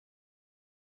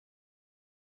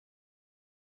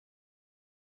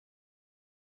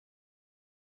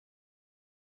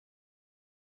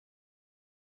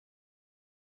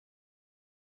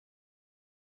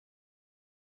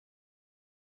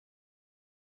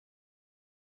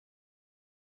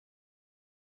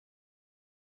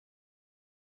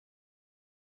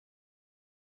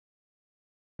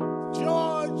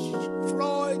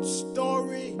Floyd's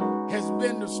story has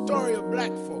been the story of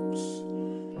black folks.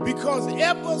 Because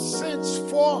ever since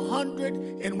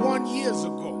 401 years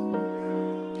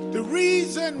ago, the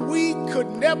reason we could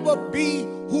never be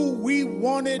who we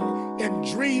wanted and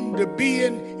dreamed to be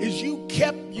in is you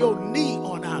kept your knee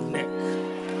on our neck.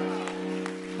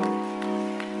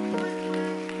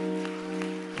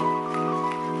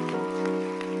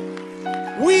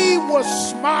 We were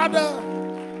smarter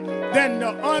than the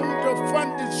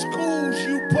underfunded schools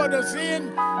you put us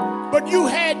in, but you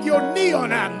had your knee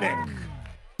on our neck.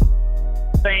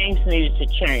 Things needed to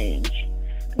change.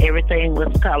 Everything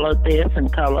was colored this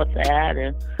and colored that,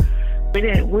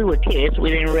 and we were kids, we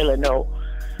didn't really know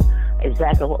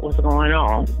exactly what was going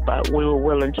on, but we were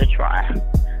willing to try.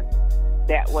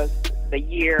 That was the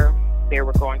year they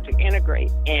were going to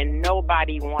integrate, and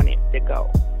nobody wanted to go.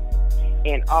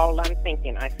 And all I'm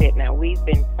thinking, I said, now we've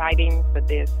been fighting for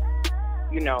this,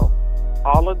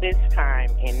 all of this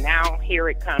time, and now here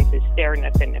it comes, it's staring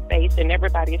us in the face, and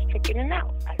everybody is chickening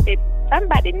out. I said,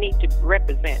 somebody needs to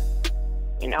represent.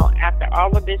 After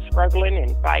all of this struggling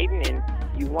and fighting, and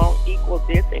you won't equal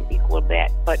this and equal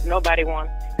that, but nobody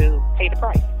wants to pay the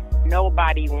price.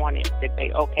 Nobody wanted to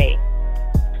say, okay,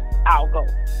 I'll go.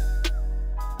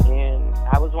 And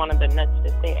I was one of the nuts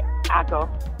that said, I'll go.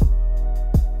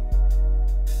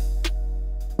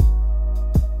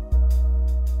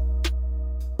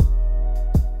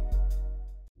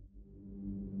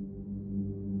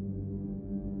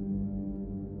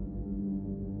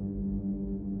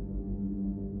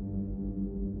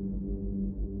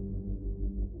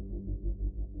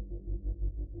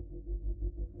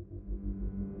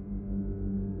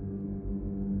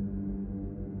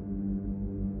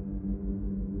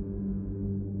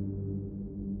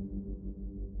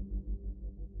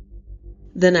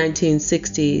 The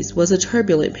 1960s was a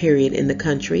turbulent period in the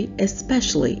country,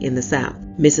 especially in the South.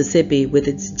 Mississippi, with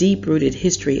its deep-rooted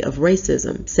history of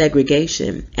racism,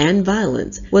 segregation, and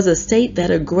violence, was a state that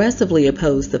aggressively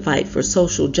opposed the fight for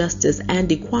social justice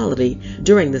and equality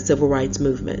during the Civil Rights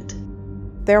Movement.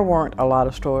 There weren't a lot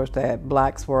of stores that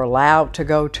blacks were allowed to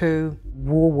go to.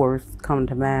 Woolworths come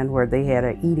to mind, where they had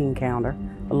an eating counter,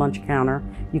 a lunch counter.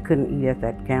 You couldn't eat at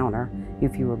that counter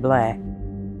if you were black.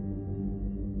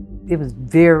 It was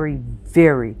very,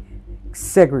 very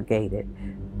segregated.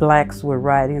 Blacks were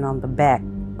riding on the back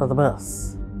of the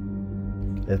bus.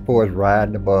 As far as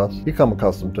riding the bus, you come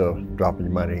accustomed to dropping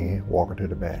your money in, walking to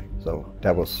the back. So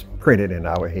that was printed in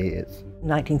our heads.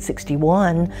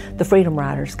 1961, the Freedom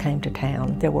Riders came to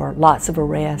town. There were lots of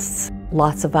arrests,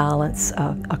 lots of violence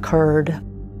occurred.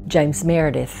 James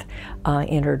Meredith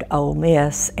entered Ole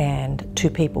Miss, and 2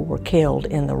 people were killed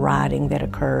in the rioting that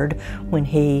occurred when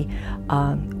he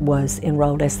was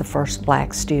enrolled as the first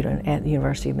black student at the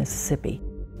University of Mississippi.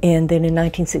 And then in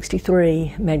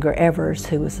 1963, Medgar Evers,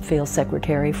 who was the field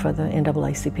secretary for the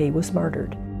NAACP, was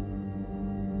murdered.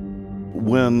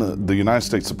 When the United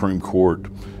States Supreme Court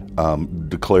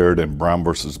declared in Brown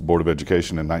versus Board of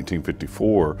Education in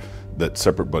 1954 that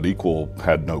separate but equal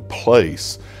had no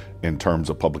place in terms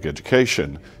of public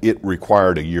education, it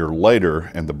required a year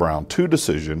later in the Brown 2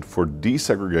 decision for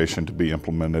desegregation to be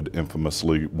implemented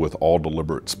infamously with all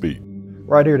deliberate speed.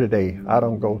 Right here today, I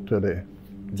don't go to the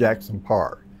Jackson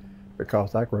Park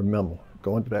because I can remember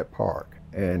going to that park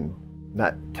and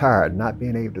not tired, not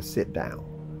being able to sit down,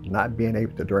 not being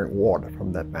able to drink water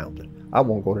from that fountain. I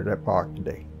won't go to that park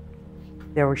today.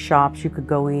 There were shops you could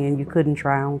go in, you couldn't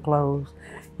try on clothes,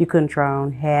 you couldn't try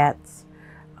on hats.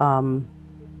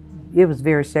 It was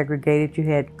very segregated. You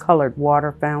had colored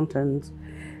water fountains.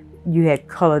 You had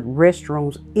colored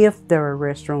restrooms, if there were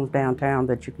restrooms downtown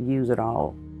that you could use at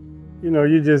all.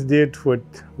 You just did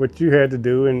what you had to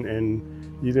do,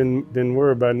 and you didn't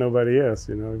worry about nobody else.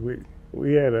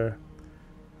 We had a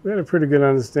pretty good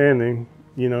understanding.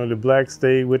 The blacks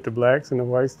stayed with the blacks and the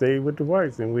whites stayed with the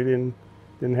whites, and we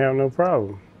didn't have no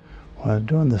problem. Well,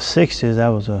 during the 60s, that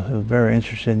was a very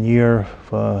interesting year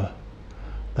for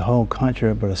the whole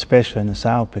country, but especially in the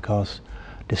South, because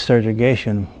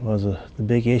desegregation was the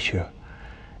big issue.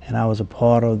 And I was a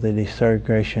part of the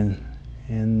desegregation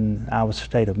in our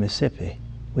state of Mississippi.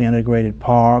 We integrated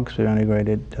parks, we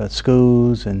integrated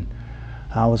schools, and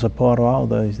I was a part of all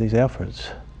these efforts.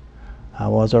 I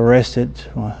was arrested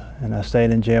and I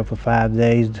stayed in jail for 5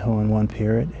 days during one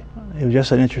period. It was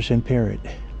just an interesting period.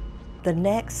 The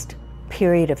next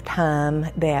period of time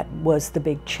that was the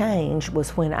big change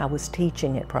was when I was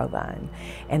teaching at Provine,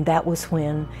 and that was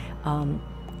when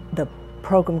the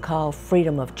program called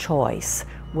Freedom of Choice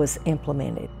was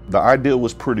implemented. The idea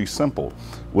was pretty simple.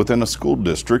 Within a school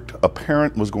district, a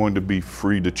parent was going to be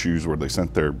free to choose where they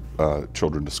sent their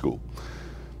children to school.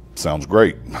 Sounds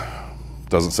great.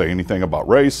 Doesn't say anything about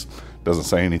race, doesn't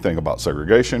say anything about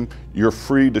segregation. You're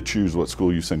free to choose what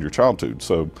school you send your child to.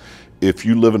 So if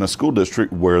you live in a school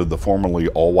district where the formerly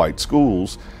all-white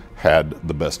schools had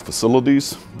the best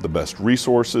facilities, the best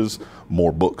resources,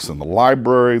 more books in the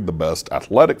library, the best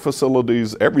athletic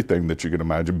facilities, everything that you can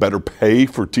imagine, better pay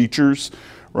for teachers,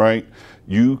 right?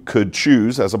 You could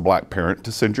choose as a black parent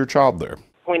to send your child there.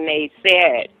 When they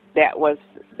said that was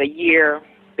the year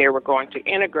they were going to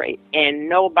integrate, and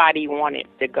nobody wanted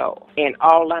to go. And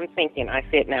all I'm thinking, I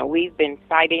said, now we've been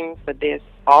fighting for this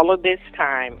all of this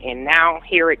time, and now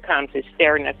here it comes, it's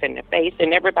staring us in the face,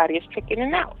 and everybody is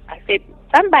chickening out. I said,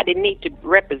 somebody need to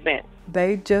represent.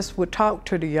 They just would talk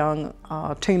to the young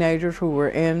teenagers who were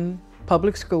in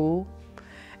public school,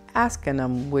 asking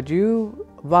them, would you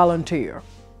volunteer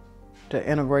to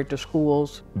integrate the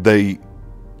schools? They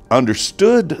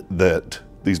understood that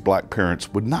these black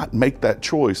parents would not make that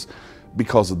choice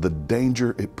because of the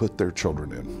danger it put their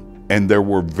children in. And there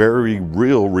were very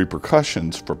real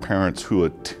repercussions for parents who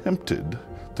attempted,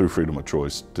 through freedom of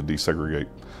choice, to desegregate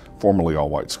formerly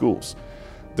all-white schools.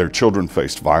 Their children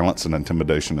faced violence and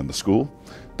intimidation in the school.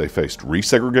 They faced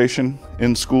resegregation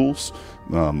in schools.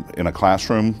 In a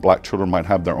classroom, black children might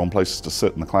have their own places to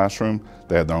sit in the classroom.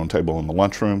 They had their own table in the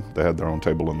lunchroom. They had their own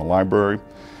table in the library.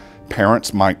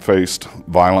 Parents might face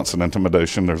violence and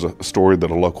intimidation. There's a story that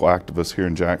a local activist here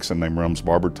in Jackson named Rums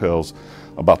Barber tells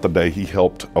about the day he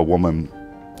helped a woman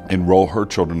enroll her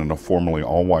children in a formerly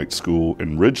all-white school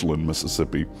in Ridgeland,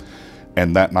 Mississippi,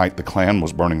 and that night the Klan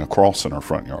was burning a cross in her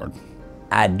front yard.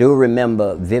 I do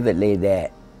remember vividly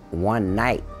that one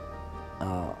night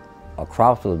a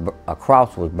cross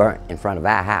was burnt in front of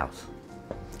our house.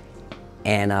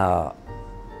 And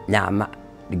now,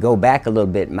 to go back a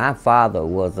little bit, my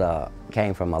father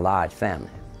came from a large family.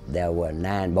 There were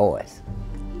 9 boys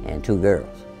and 2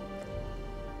 girls.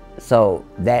 So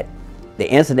the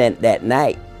incident that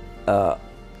night,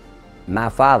 my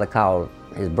father called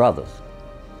his brothers,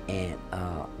 and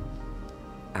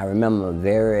I remember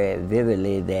very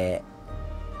vividly that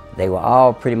they were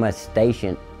all pretty much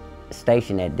stationed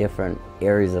at different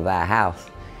areas of our house,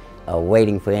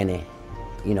 waiting for any,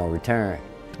 return.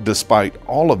 Despite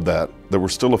all of that, there were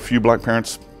still a few black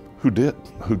parents who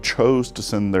chose to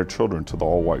send their children to the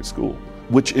all-white school,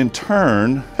 which in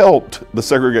turn helped the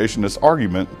segregationist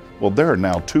argument. Well, there are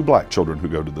now 2 black children who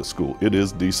go to this school. It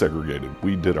is desegregated.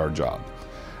 We did our job.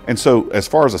 And so as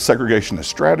far as a segregationist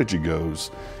strategy goes,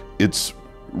 it's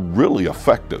really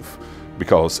effective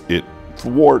because it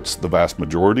thwarts the vast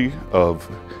majority of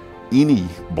any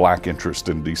black interest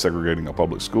in desegregating a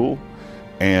public school.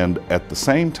 And at the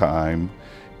same time,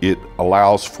 it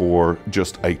allows for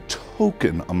just a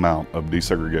token amount of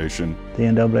desegregation. The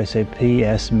NAACP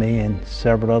asked me and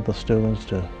several other students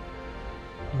to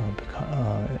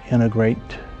integrate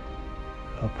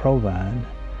Provine,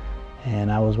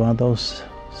 and I was one of those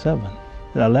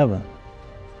 11.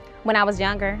 When I was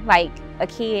younger, like a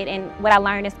kid, and what I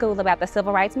learned in school about the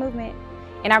civil rights movement,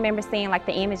 and I remember seeing like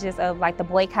the images of like the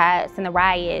boycotts and the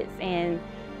riots and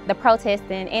the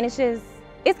protesting, and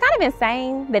it's kind of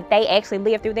insane that they actually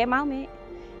lived through that moment.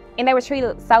 And they were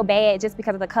treated so bad just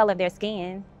because of the color of their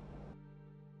skin.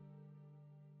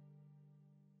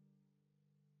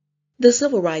 The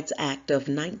Civil Rights Act of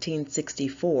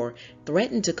 1964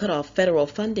 threatened to cut off federal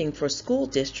funding for school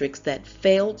districts that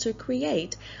failed to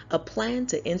create a plan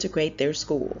to integrate their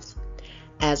schools.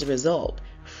 As a result,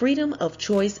 freedom of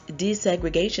choice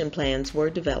desegregation plans were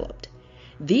developed.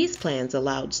 These plans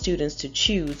allowed students to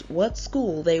choose what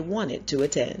school they wanted to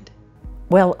attend.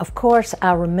 Well, of course,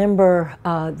 I remember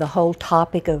the whole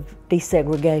topic of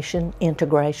desegregation,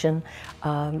 integration,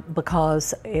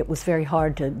 because it was very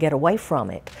hard to get away from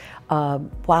it.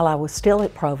 While I was still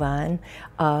at Provine,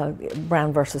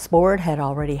 Brown versus Board had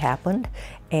already happened,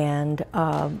 and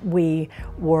we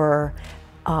were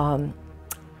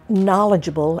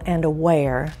knowledgeable and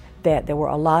aware that there were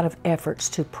a lot of efforts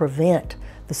to prevent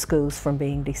the schools from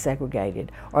being desegregated,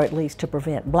 or at least to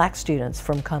prevent black students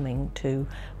from coming to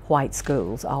white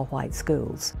schools, all white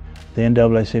schools. The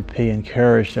NAACP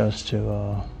encouraged us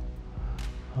to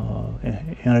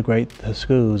integrate the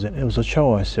schools. It was a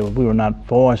choice. We were not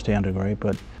forced to integrate,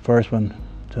 but first one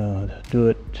to do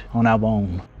it on our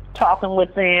own. Talking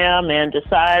with them and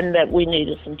deciding that we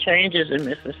needed some changes in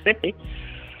Mississippi.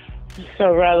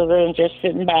 So rather than just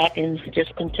sitting back and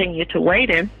just continue to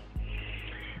waiting,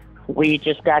 we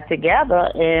just got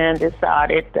together and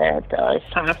decided that it's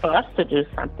time for us to do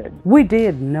something. We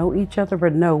did know each other,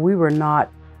 but no, we were not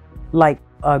like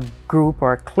a group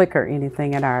or a clique or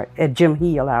anything at Jim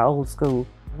Hill, our old school.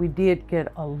 We did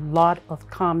get a lot of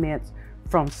comments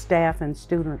from staff and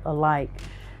students alike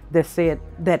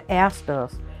that asked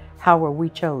us how were we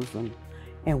chosen,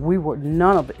 and we were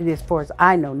none of it. As far as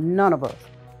I know, none of us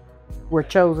were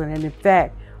chosen, and in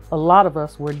fact, a lot of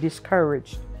us were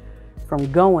discouraged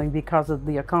from going because of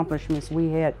the accomplishments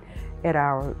we had at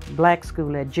our black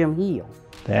school at Jim Hill.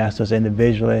 They asked us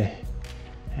individually,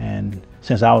 and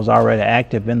since I was already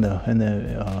active in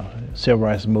the civil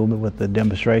rights movement with the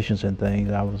demonstrations and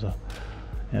things, I was a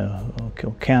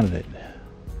candidate.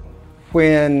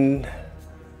 When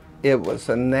it was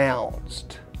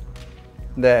announced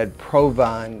that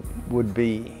Provine would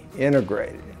be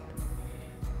integrated,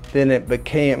 then it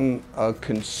became a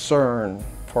concern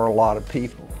for a lot of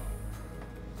people.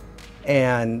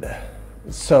 And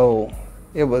so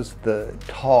it was the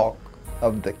talk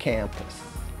of the campus,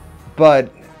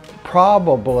 but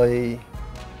probably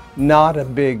not a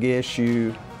big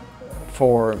issue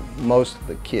for most of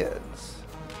the kids.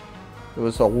 It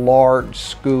was a large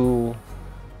school,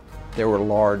 there were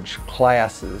large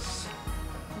classes.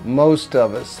 Most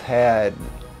of us had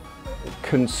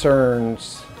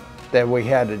concerns that we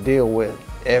had to deal with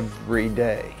every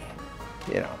day,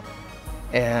 you know,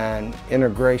 and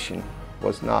integration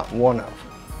was not one of them,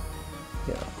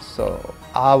 you know. So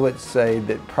I would say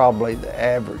that probably the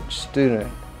average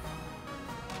student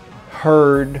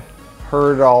heard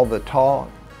all the talk,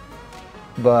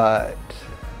 but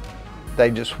they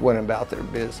just went about their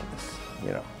business,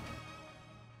 you know.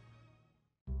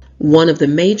 One of the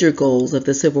major goals of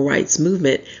the civil rights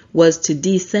movement was to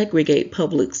desegregate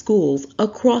public schools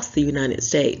across the United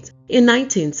States. In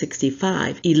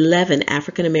 1965, 11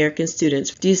 African American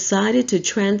students decided to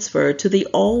transfer to the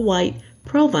all-white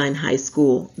Provine High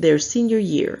School their senior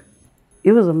year.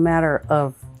 It was a matter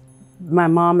of my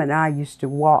mom and I used to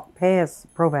walk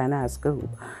past Provine High School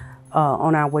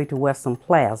on our way to Western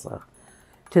Plaza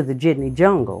to the Jitney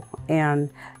Jungle, and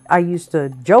I used to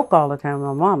joke all the time with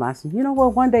my mom. I said, you know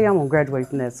what, one day I'm going to graduate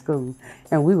from that school.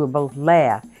 And we would both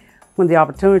laugh. When the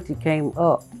opportunity came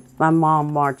up, my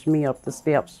mom marched me up the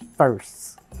steps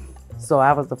first. So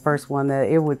I was the first one that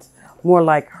it was more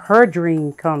like her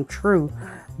dream come true,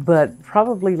 but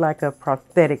probably like a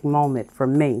prophetic moment for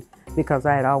me, because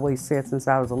I had always said since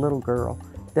I was a little girl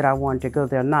that I wanted to go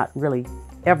there, not really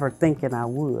ever thinking I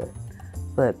would.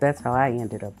 But that's how I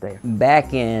ended up there.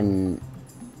 Back in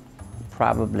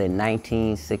probably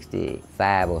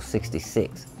 1965 or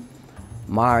 66,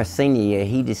 Mara's senior year,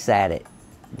 he decided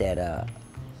that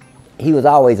he was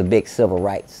always a big civil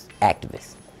rights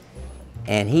activist,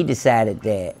 and he decided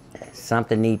that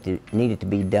something needed to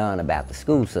be done about the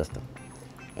school system.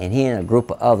 And he and a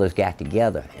group of others got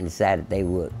together and decided they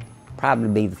would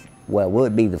probably be,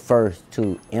 would be the first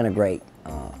to integrate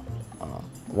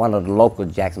one of the local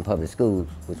Jackson public schools,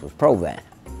 which was Provine.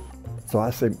 So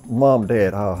I said, Mom,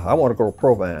 Dad, I want to go to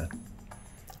Provine.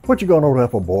 What you going over there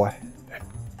for, boy?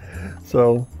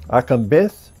 So I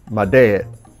convinced my dad.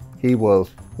 He was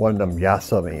one of them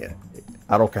yassa men.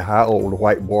 I don't care how old the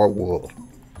white boy was.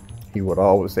 He would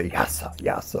always say, yassa,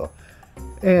 yassa.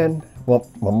 And well,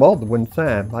 my mother wouldn't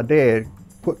sign. My dad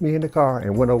put me in the car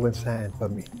and went over and signed for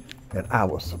me. And I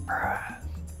was surprised.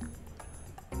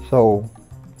 So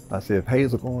I said, if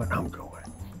Hazel going, I'm going.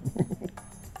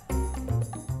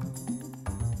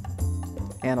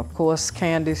 And of course,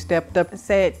 Candy stepped up and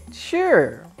said,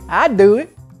 sure, I'd do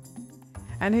it.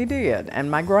 And he did.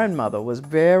 And my grandmother was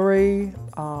very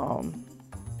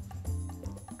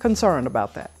concerned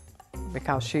about that,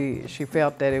 because she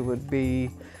felt that it would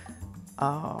be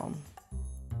some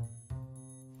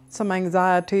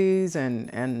anxieties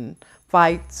and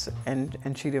fights,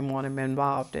 and she didn't want him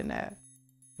involved in that.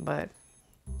 But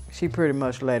she pretty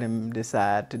much let him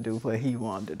decide to do what he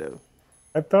wanted to do.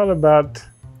 I thought about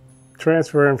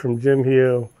transferring from Jim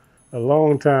Hill a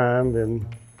long time, and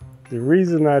the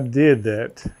reason I did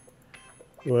that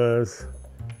was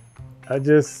I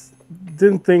just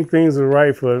didn't think things were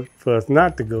right for us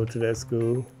not to go to that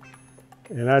school.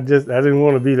 And I didn't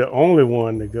want to be the only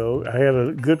one to go. I had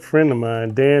a good friend of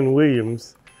mine, Dan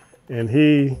Williams, and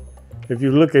he, if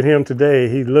you look at him today,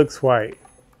 he looks white,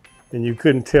 and you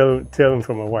couldn't tell him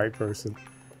from a white person.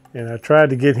 And I tried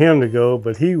to get him to go,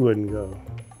 but he wouldn't go.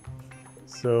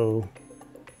 So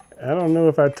I don't know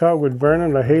if I talked with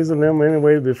Vernon or Hazel them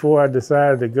anyway before I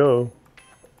decided to go,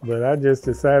 but I just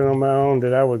decided on my own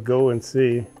that I would go and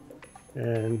see.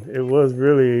 And it was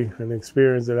really an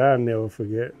experience that I'll never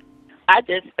forget. I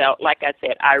just felt, like I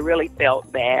said, I really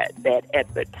felt bad that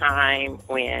at the time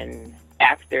when,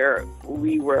 after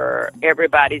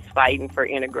everybody's fighting for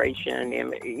integration,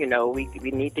 and you know, we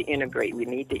need to integrate,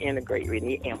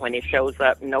 and when it shows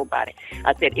up, nobody.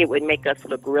 I said it would make us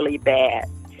look really bad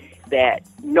that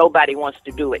nobody wants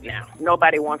to do it now.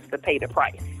 Nobody wants to pay the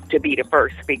price to be the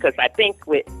first, because I think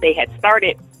they had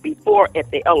started before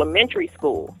at the elementary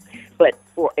school, but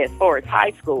as far as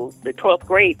high school, the 12th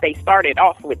grade, they started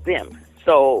off with them.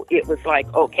 So it was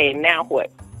like, okay, now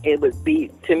what? It would be,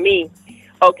 to me,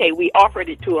 okay, we offered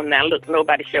it to them, now look,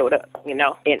 nobody showed up, you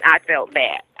know, and I felt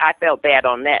bad. I felt bad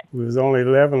on that. There was only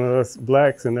 11 of us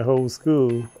blacks in the whole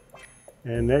school,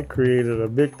 and that created a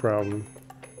big problem.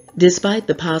 Despite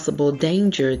the possible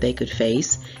danger they could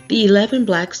face, the 11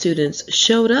 black students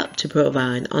showed up to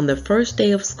Provine on the first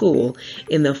day of school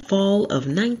in the fall of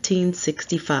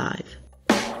 1965.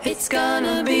 It's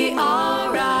gonna be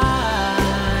alright.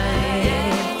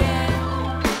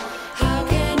 How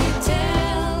can you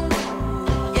tell?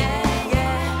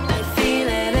 I feel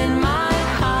it in my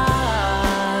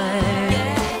heart.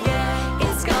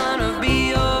 It's gonna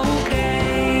be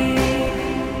okay.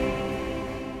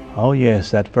 Oh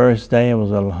yes, that first day it was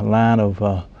a line of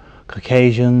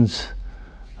Caucasians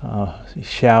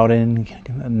shouting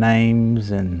names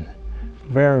and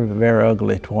very, very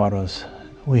ugly toward us.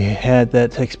 We had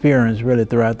that experience really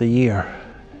throughout the year.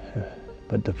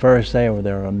 But the first day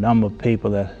there were a number of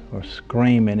people that were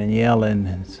screaming and yelling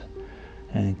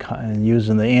and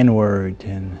using the N-word.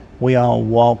 And we all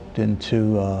walked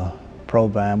into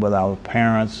Provine with our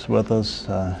parents with us.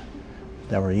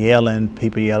 They were yelling,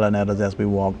 people yelling at us as we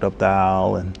walked up the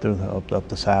aisle and through up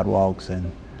the sidewalks.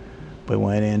 And we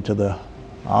went into the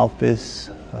office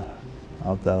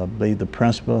of I believe the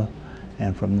principal,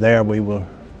 and from there we were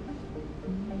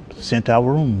sent to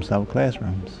our rooms, our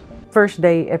classrooms. First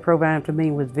day at Provine to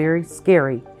me was very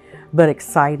scary, but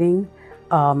exciting.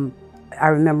 I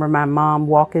remember my mom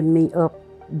walking me up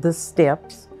the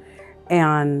steps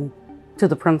and to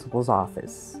the principal's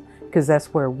office, because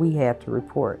that's where we had to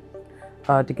report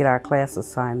to get our class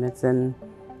assignments. And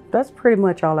that's pretty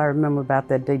much all I remember about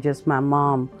that day, just my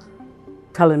mom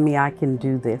telling me I can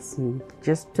do this, and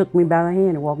just took me by the hand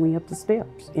and walked me up the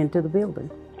steps into the building.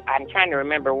 I'm trying to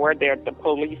remember where they're the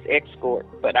police escort,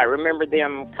 but I remember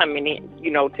them coming in,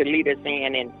 you know, to lead us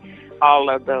in, and all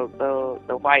of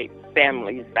the white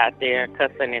families out there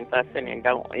cussing and fussing and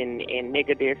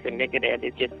nigger this and nigger that.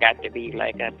 It just got to be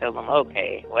like, I tell them,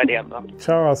 okay, whatever.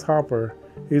 Charles Harper,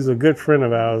 he's a good friend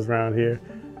of ours around here.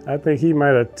 I think he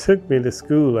might have took me to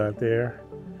school out there.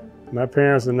 My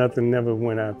parents or nothing never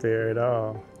went out there at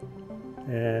all.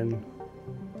 And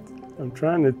I'm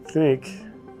trying to think,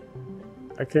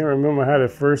 I can't remember how the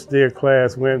first day of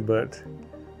class went, but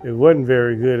it wasn't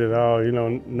very good at all. You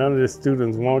know, none of the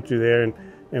students want you there,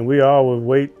 and we all would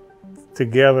wait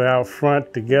together out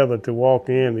front together to walk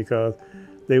in, because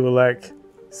they were like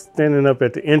standing up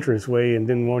at the entranceway and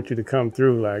didn't want you to come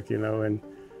through, like, you know, and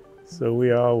so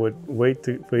we all would wait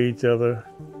for each other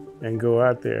and go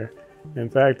out there. In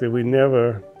fact, we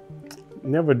never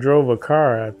drove a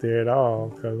car out there at all,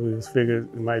 because we was figured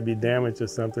it might be damaged or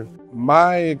something.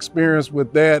 My experience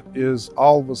with that is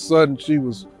all of a sudden she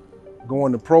was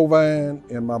going to Provine,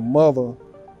 and my mother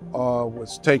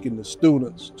was taking the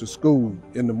students to school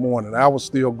in the morning. I was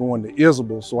still going to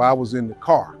Isabel, so I was in the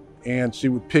car, and she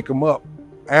would pick them up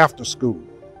after school.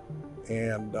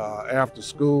 And after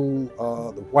school,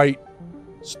 the white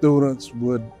students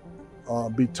would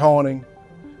be taunting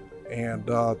and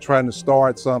trying to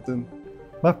start something.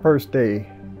 My first day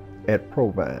at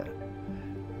Provine,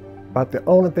 about the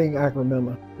only thing I can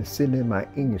remember is sitting in my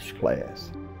English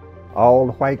class. All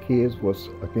the white kids was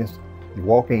against, you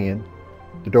walk in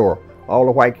the door, all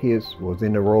the white kids was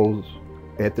in the rows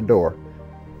at the door,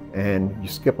 and you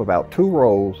skip about 2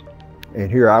 rows,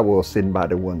 and here I was sitting by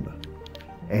the window.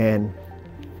 And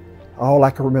all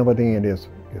I can remember then is,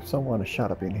 if someone had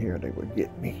shot up in here, they would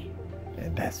get me.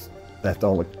 And that's the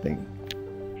only thing.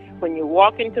 When you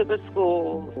walk into the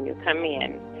school and you come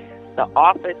in, the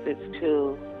office is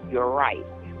to your right,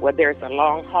 where there's a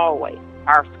long hallway.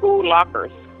 Our school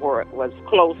lockers was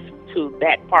close to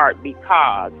that part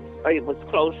because it was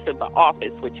close to the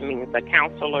office, which means the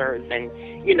counselors and,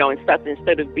 you know, and stuff.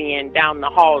 Instead of being down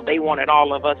the hall, they wanted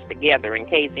all of us together in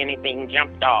case anything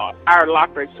jumped off. Our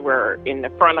lockers were in the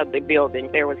front of the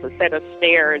building. There was a set of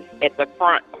stairs at the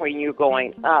front when you're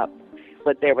going up,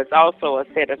 but there was also a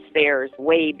set of stairs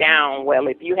way down. Well,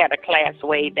 if you had a class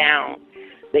way down,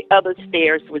 the other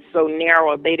stairs was so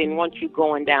narrow, they didn't want you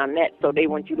going down that, so they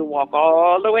want you to walk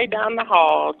all the way down the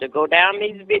hall, to go down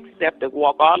these big steps, to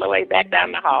walk all the way back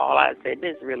down the hall. I said,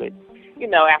 this really, you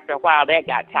know, after a while, that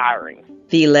got tiring.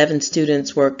 The 11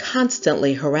 students were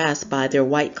constantly harassed by their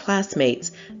white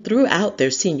classmates throughout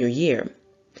their senior year.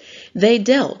 They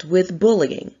dealt with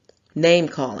bullying,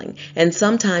 name-calling, and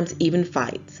sometimes even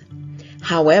fights.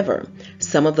 However,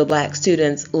 some of the black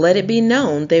students let it be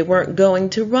known they weren't going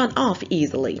to run off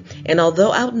easily, and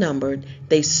although outnumbered,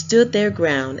 they stood their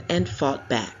ground and fought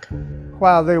back.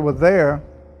 While they were there,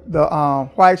 the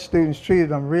white students treated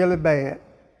them really bad.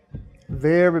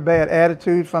 Very bad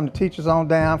attitude from the teachers on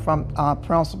down, from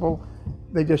principal.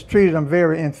 They just treated them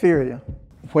very inferior.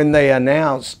 When they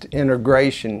announced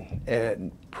integration at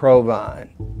Provine,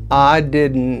 I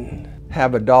didn't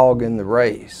have a dog in the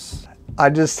race. I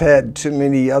just had too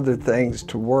many other things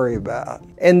to worry about.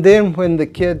 And then when the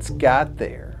kids got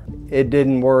there, it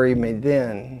didn't worry me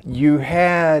then. You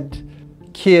had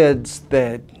kids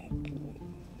that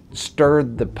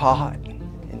stirred the pot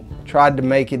and tried to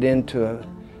make it into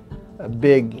a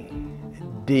big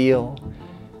deal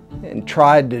and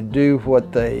tried to do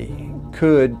what they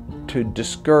could to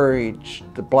discourage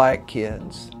the black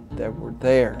kids that were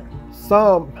there.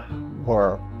 Some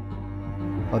were,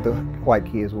 the white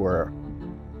kids were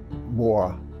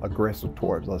more aggressive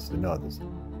towards us than others.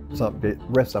 Some of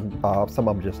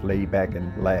them just laid back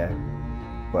and laughed.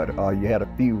 But you had a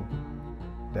few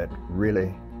that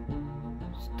really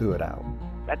stood out.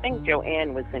 I think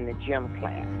Joanne was in the gym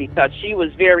class because she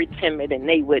was very timid, and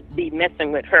they would be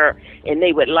messing with her, and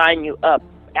they would line you up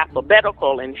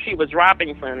alphabetical, and she was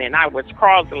Robinson and I was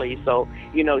Crosley, so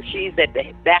she's at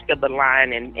the back of the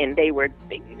line, and they were,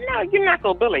 no, you're not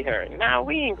gonna bully her. No,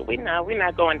 we're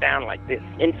not going down like this.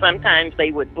 And sometimes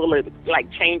they would bully,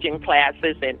 like changing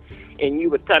classes, and you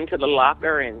would come to the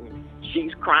locker and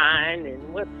she's crying,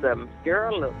 and what's the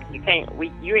girl, look, you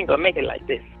ain't gonna make it like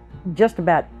this. Just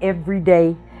about every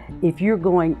day, if you're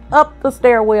going up the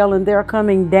stairwell and they're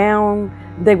coming down,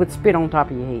 they would spit on top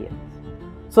of your head.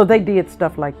 So they did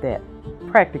stuff like that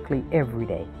practically every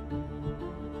day.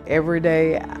 Every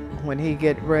day when he'd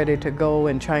get ready to go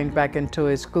and change back into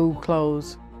his school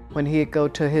clothes, when he'd go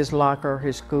to his locker,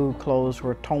 his school clothes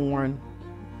were torn,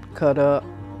 cut up.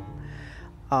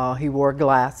 He wore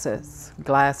glasses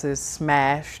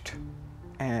smashed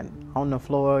and on the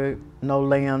floor, no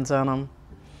lens on them.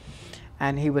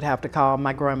 And he would have to call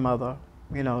my grandmother,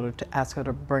 to ask her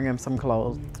to bring him some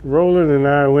clothes. Roland and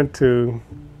I went to,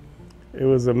 it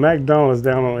was a McDonald's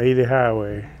down on 80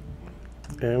 Highway.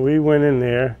 And we went in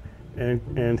there,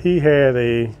 and he had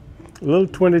a little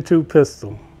 .22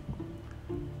 pistol.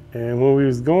 And when we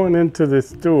was going into the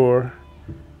store,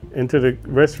 into the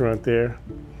restaurant there,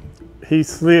 he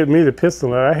slid me the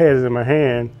pistol. I had it in my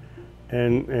hand,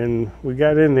 and we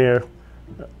got in there.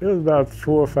 It was about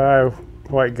 4 or 5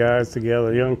 white guys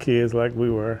together, young kids like we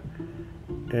were.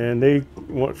 And they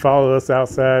followed us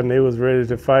outside, and they was ready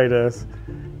to fight us.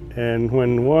 And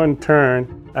when one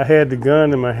turned, I had the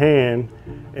gun in my hand,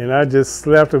 and I just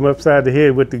slapped him upside the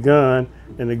head with the gun,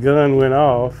 and the gun went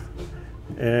off.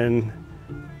 And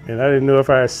I didn't know if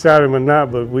I had shot him or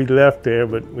not, but we left there,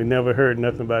 but we never heard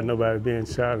nothing about nobody being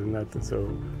shot or nothing,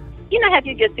 so. Have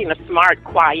you just seen a smart,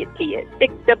 quiet kid?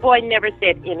 The boy never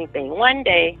said anything. One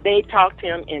day, they talked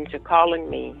him into calling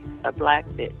me a black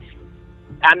bitch.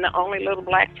 I'm the only little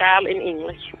black child in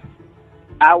English.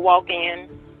 I walk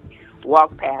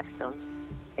past him,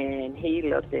 and he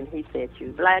looked and he said,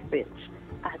 "You black bitch."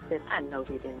 I said, "I know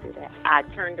he didn't do that." I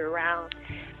turned around.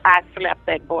 I slapped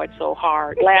that boy so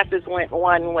hard. Glasses went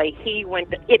one way. He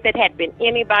went. If it had been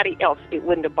anybody else, it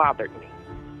wouldn't have bothered me,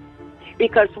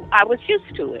 because I was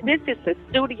used to it. This is the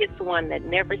studious one that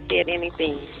never said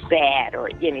anything bad or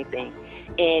anything.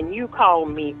 And you call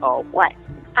me a what?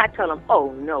 I tell him,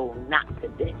 "Oh, no, not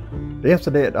today." The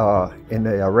incident in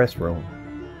the restroom,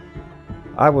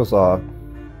 I was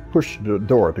pushed the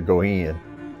door to go in,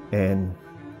 and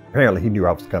apparently he knew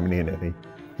I was coming in, and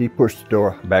he pushed the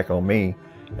door back on me,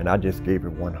 and I just gave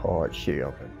him one hard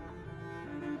shove and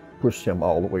pushed him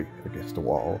all the way against the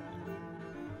wall,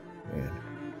 and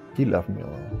he left me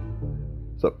alone.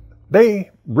 So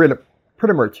they really,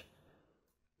 pretty much,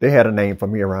 they had a name for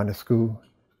me around the school.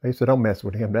 They said, "Don't mess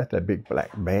with him, that's that big black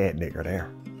bad nigger there."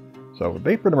 So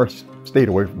they pretty much stayed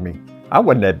away from me. I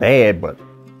wasn't that bad, but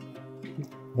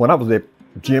when I was at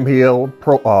Jim Hill,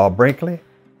 Brinkley,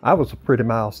 I was a pretty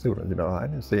mild student, I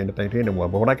didn't say anything to anyone.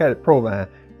 But when I got at Provine,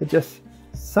 it just,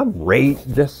 something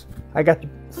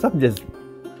just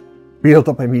built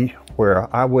up in me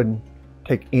where I wouldn't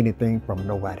take anything from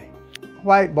nobody.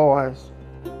 White boys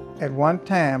at one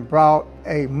time brought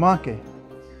a monkey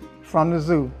from the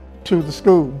zoo to the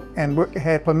school and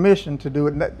had permission to do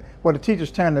it. Well, the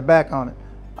teachers turned their back on it.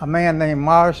 A man named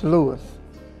Morris Lewis,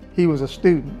 he was a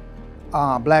student,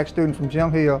 black student from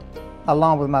Jim Hill,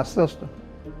 along with my sister.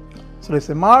 So they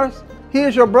said, "Morris,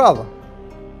 here's your brother."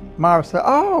 Morris said,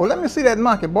 "Oh, let me see that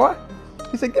monkey, boy."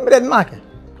 He said, "Give me that monkey,"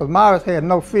 because Morris had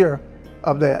no fear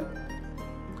of that.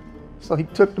 So he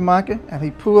took the monkey and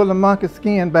he pulled the monkey's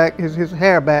skin back, his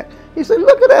hair back. He said,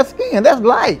 "Look at that skin, that's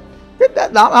light.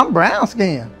 I'm brown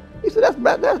skin." He said,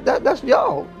 that's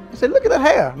y'all. He said, "Look at that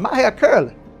hair, my hair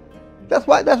curly. That's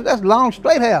white, that's long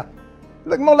straight hair.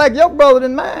 Look more like your brother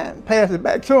than mine." Passed it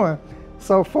back to him.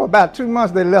 So for about 2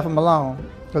 months they left him alone.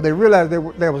 So they realized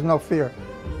there was no fear.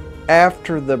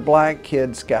 After the black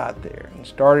kids got there and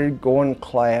started going to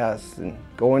class and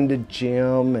going to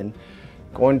gym and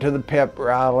going to the pep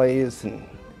rallies and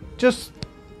just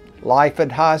life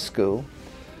at high school,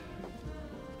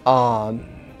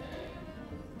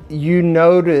 you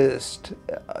noticed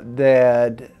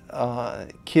that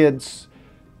kids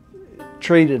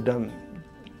treated them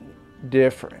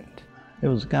different. It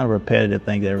was kind of a repetitive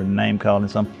thing. They were name calling,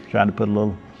 some trying to put a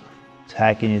little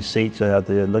tack in your seat, so you have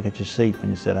to look at your seat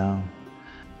when you sit down.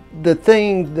 The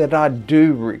thing that I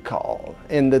do recall,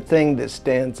 and the thing that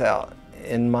stands out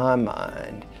in my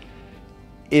mind,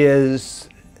 is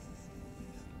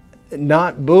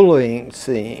not bullying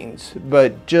scenes,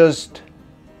 but just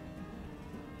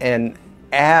an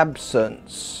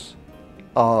absence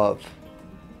of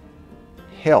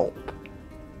help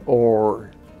or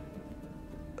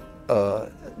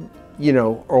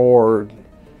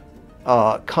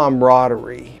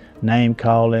camaraderie. Name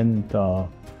calling,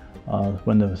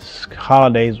 when the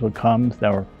holidays would come, they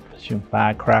were shooting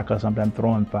firecrackers, sometimes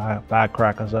throwing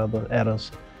firecrackers at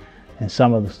us, and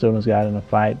some of the students got in a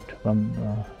fight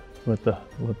with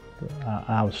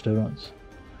our students.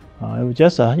 It was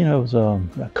just a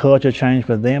culture change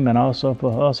for them and also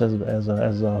for us as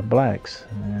blacks.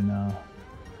 And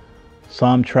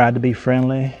some tried to be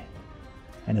friendly,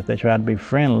 and if they tried to be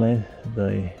friendly,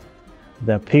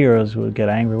 their peers would get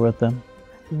angry with them.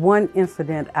 One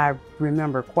incident I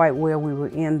remember quite well, we were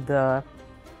in the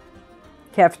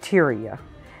cafeteria,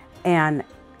 and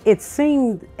it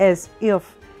seemed as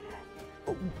if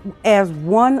as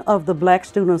one of the black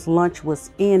students' lunch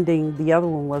was ending, the other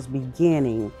one was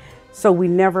beginning. So we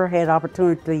never had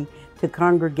opportunity to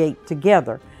congregate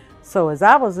together. So as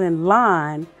I was in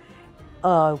line,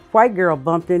 a white girl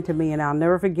bumped into me, and I'll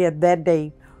never forget that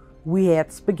day we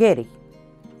had spaghetti.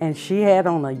 And she had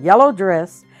on a yellow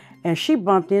dress, and she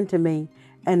bumped into me,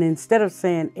 and instead of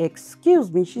saying,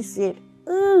 "Excuse me," she said,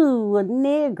 "Ooh, a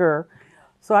nigger."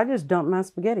 So I just dumped my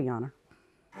spaghetti on her.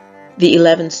 The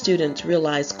 11 students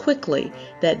realized quickly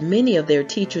that many of their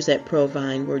teachers at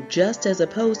Provine were just as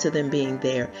opposed to them being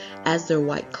there as their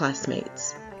white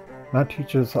classmates. My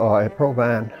teachers at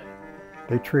Provine,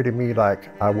 they treated me like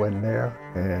I wasn't there,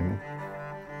 and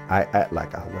I act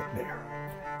like I wasn't there.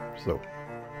 So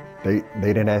they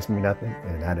didn't ask me nothing,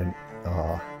 and I didn't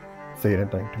say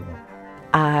anything to them.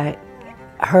 I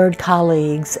heard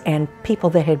colleagues and people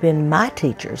that had been my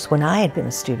teachers when I had been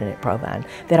a student at Provine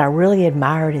that I really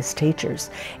admired as teachers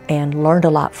and learned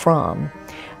a lot from,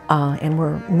 and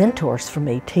were mentors for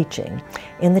me teaching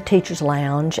in the teacher's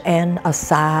lounge and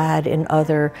aside in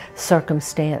other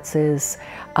circumstances.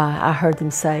 I heard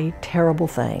them say terrible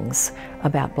things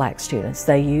about black students.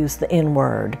 They used the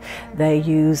N-word, they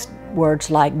used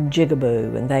words like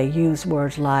jigaboo, and they used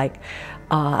words like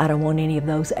I don't want any of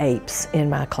those apes in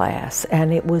my class.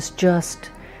 And it was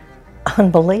just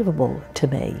unbelievable to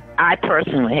me. I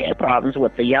personally had problems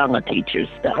with the younger teachers.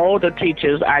 The older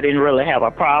teachers I didn't really have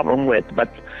a problem with, but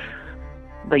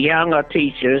the younger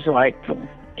teachers, like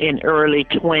in early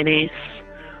 20s,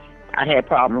 I had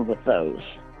problems with those.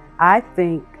 I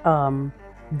think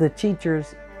the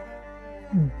teachers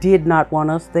did not want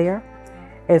us there.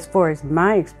 As far as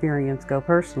my experience go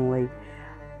personally,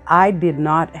 I did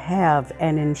not have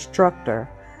an instructor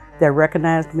that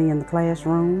recognized me in the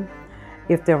classroom.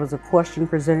 If there was a question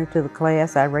presented to the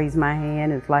class, I raised my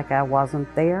hand. It's like I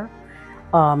wasn't there.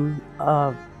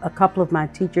 A couple of my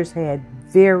teachers had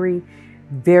very,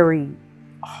 very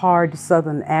hard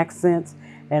Southern accents,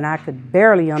 and I could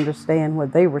barely understand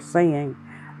what they were saying.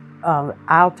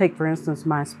 I'll take, for instance,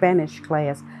 my Spanish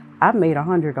class. I made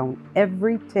 100 on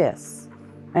every test,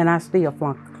 and I still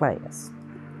flunked the class.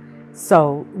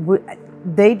 So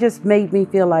they just made me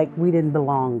feel like we didn't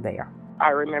belong there. I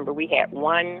remember we had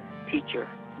one teacher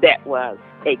that was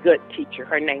a good teacher.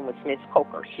 Her name was Miss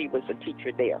Coker. She was a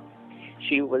teacher there.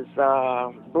 She was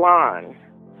blonde.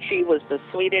 She was the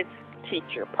sweetest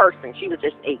person. She was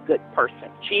just a good person.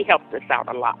 She helped us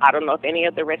out a lot. I don't know if any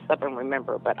of the rest of them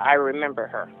remember, but I remember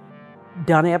her.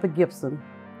 Don Gibson,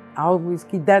 I always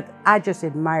keep that. I just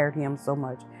admired him so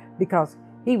much because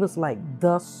he was like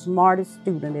the smartest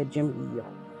student at Jim Hill,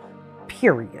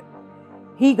 period.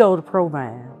 He go to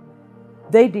Provine.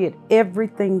 They did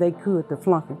everything they could to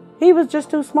flunk him. He was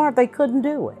just too smart. They couldn't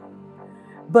do it.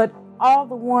 But all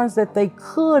the ones that they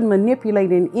could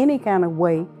manipulate in any kind of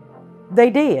way, They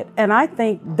did. And I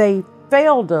think they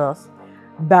failed us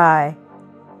by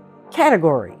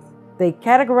category. They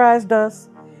categorized us.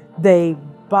 They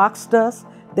boxed us.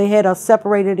 They had us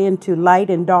separated into light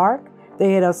and dark.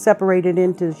 They had us separated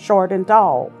into short and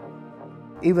tall.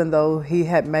 Even though he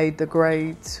had made the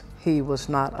grades, he was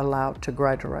not allowed to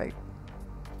graduate.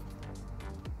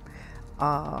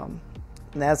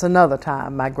 That's another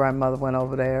time my grandmother went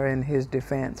over there in his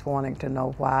defense, wanting to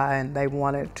know why, and they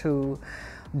wanted to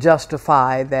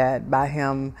justify that by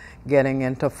him getting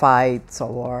into fights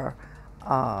or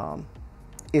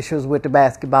issues with the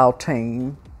basketball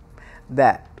team.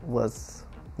 That was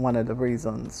one of the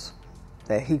reasons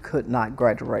that he could not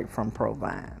graduate from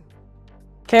Provine.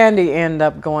 Candy ended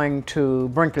up going to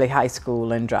Brinkley High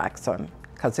School in Jackson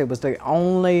because it was the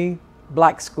only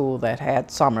black school that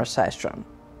had summer session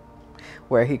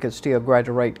where he could still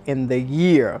graduate in the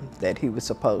year that he was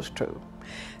supposed to.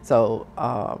 So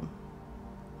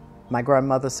my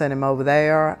grandmother sent him over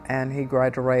there and he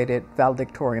graduated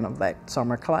valedictorian of that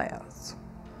summer class.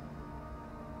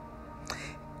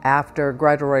 After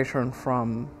graduation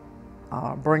from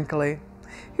Brinkley,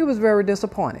 he was very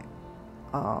disappointed.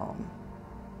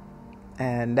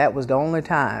 And that was the only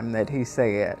time that he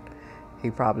said he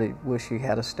probably wished he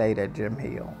had stayed at Jim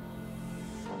Hill.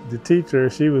 The teacher,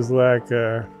 she was like,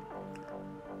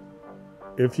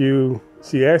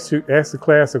 she asked the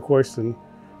class a question,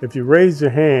 if you raised your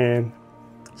hand,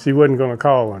 she wasn't going to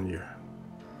call on you.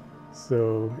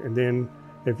 So, and then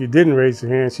if you didn't raise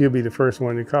your hand, she'll be the first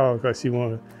one to call because she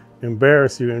wanted to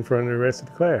embarrass you in front of the rest of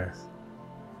the class.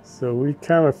 So we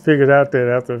kind of figured out that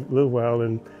after a little while,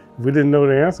 and if we didn't know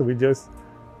the answer,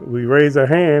 we raised our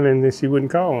hand and then she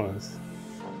wouldn't call on us.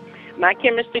 My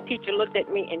chemistry teacher looked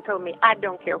at me and told me, I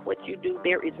don't care what you do.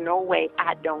 There is no way.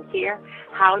 I don't care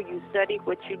how you study,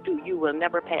 what you do. You will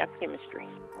never pass chemistry.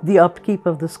 The upkeep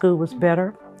of the school was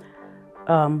better.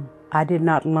 I did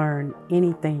not learn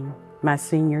anything my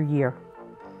senior year.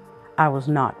 I was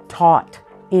not taught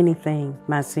anything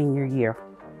my senior year.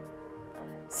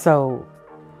 So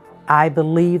I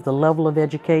believe the level of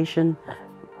education,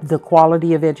 the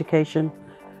quality of education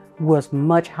was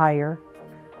much higher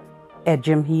at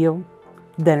Jim Hill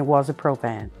than it was at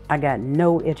Provine. I got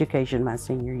no education my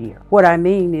senior year. What I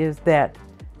mean is that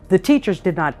the teachers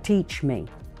did not teach me.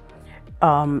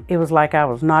 It was like I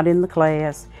was not in the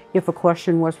class. If a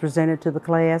question was presented to the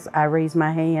class, I raised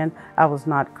my hand. I was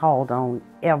not called on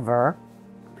ever.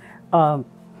 A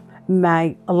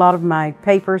lot of my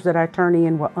papers that I turned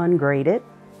in were ungraded,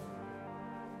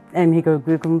 and he could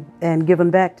give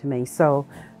them back to me. So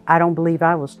I don't believe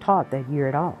I was taught that year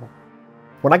at all.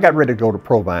 When I got ready to go to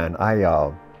Provine,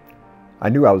 I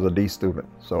knew I was a D student,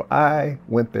 so I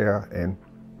went there and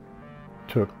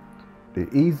took the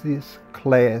easiest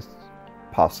class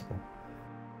possible.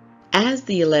 As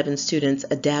the 11 students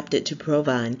adapted to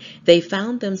Provine, they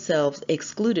found themselves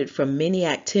excluded from many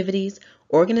activities,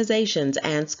 organizations,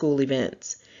 and school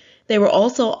events. They were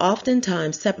also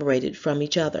oftentimes separated from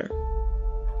each other.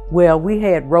 Well, we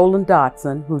had Roland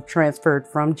Dotson, who transferred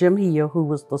from Jim Hill, who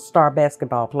was the star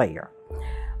basketball player.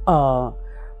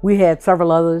 We had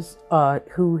several others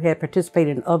who had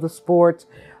participated in other sports.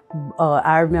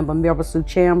 I remember Melba Sue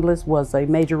Chambliss was a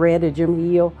majorette at Jim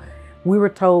Hill. We were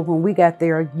told when we got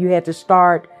there, you had to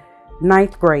start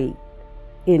 9th grade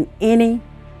in any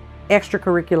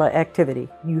extracurricular activity.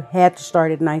 You had to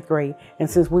start at 9th grade. And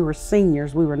since we were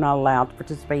seniors, we were not allowed to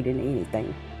participate in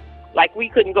anything. Like we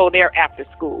couldn't go there after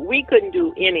school. We couldn't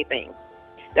do anything.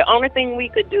 The only thing we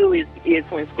could do is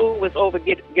when school was over,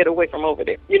 get away from over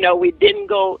there. You know, we didn't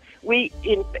go,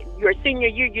 in your senior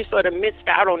year, you sort of missed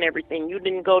out on everything. You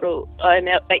didn't go to,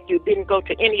 any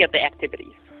of the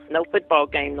activities. No football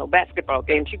game, no basketball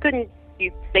games.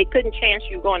 They couldn't chance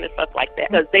you going to stuff like that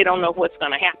because they don't know what's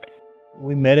going to happen.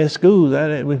 We met at school.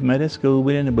 We met at school.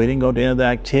 We didn't go to any of the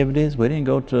activities. We didn't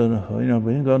go to, we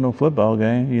didn't go to no football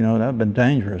game. You know, that'd been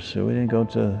dangerous. So we didn't go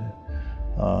to,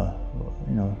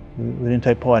 we didn't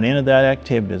take part in any of the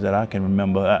activities that I can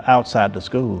remember outside the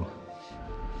school.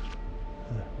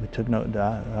 We took no.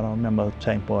 I don't remember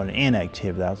taking part in any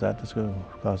activity outside the school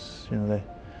because they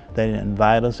didn't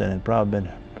invite us, and it probably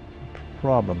been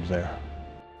problems there.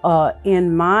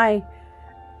 In my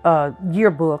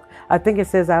yearbook, I think it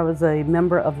says I was a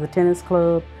member of the tennis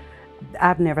club.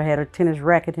 I've never had a tennis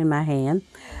racket in my hand.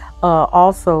 It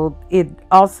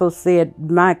also said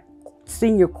my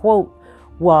senior quote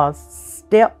was,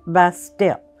 "Step by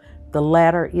step, the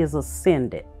ladder is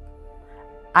ascended."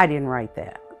 I didn't write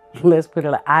that. Let's put it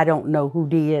like, I don't know who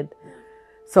did.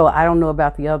 So I don't know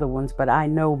about the other ones, but I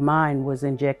know mine was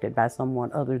injected by someone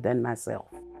other than myself.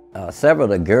 Several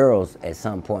of the girls at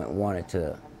some point wanted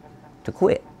to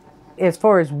quit. As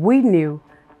far as we knew,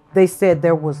 they said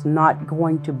there was not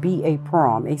going to be a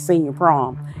prom, a senior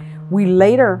prom. We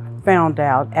later found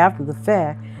out after the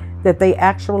fact that they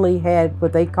actually had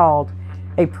what they called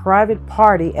a private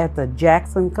party at the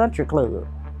Jackson Country Club.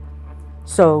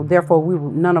 So therefore,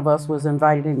 none of us was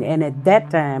invited in. And at that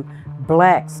time,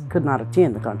 blacks could not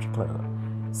attend the country club.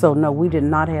 So no, we did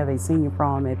not have a senior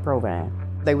prom at Provine.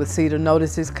 They would see the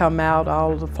notices come out,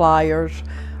 all the flyers,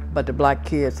 but the black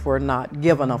kids were not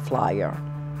given a flyer.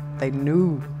 They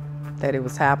knew that it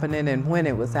was happening and when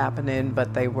it was happening,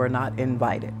 but they were not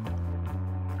invited.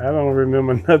 I don't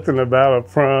remember nothing about a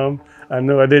prom. I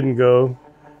know I didn't go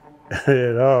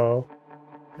at all.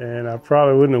 And I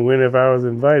probably wouldn't have went if I was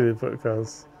invited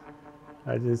because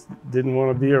I just didn't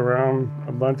want to be around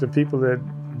a bunch of people that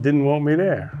didn't want me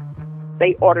there.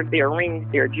 They ordered their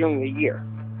rings their junior year.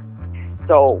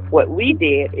 So what we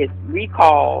did is we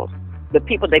called the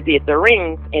people that did the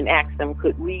rings and asked them,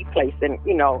 could we place them,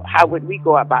 how would we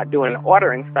go about doing the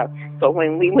order and stuff. So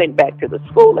when we went back to the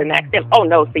school and asked them, oh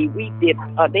no, see,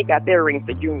 they got their rings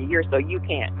for junior year, so you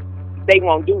can't. They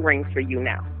won't do rings for you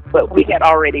now. But we had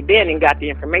already been and got the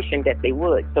information that they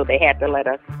would, so they had to let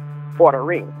us order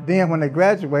rings. Then when they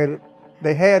graduated,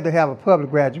 they had to have a public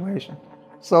graduation.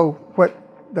 So what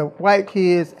the white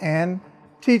kids and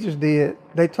teachers did,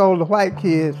 they told the white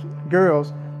kids,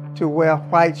 girls, to wear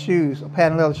white shoes, or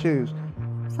patent leather shoes.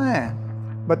 Fine.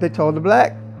 But they told the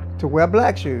black to wear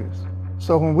black shoes.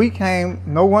 So when we came,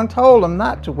 no one told them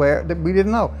not to wear it. We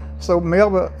didn't know. So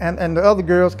Melba and the other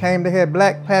girls came, they had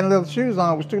black patent leather shoes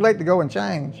on. It was too late to go and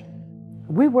change.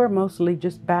 We were mostly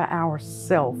just by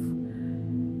ourselves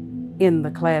in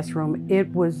the classroom.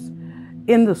 It was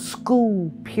in the school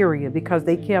period because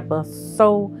they kept us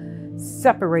so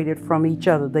separated from each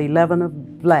other, the 11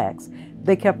 of blacks.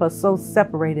 They kept us so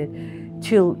separated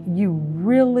till you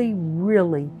really,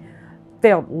 really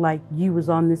felt like you was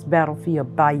on this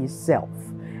battlefield by yourself.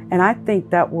 And I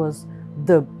think that was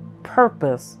the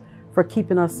purpose for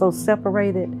keeping us so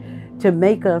separated, to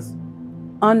make us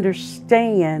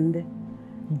understand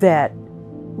that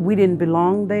we didn't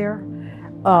belong there,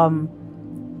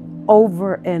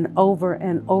 over and over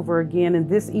and over again. And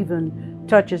this even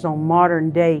touches on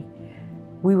modern day.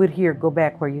 We would hear, go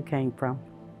back where you came from.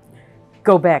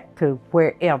 Go back to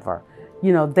wherever.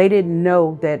 They didn't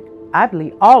know that, I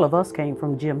believe all of us came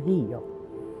from Jim Hill.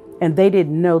 And they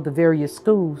didn't know the various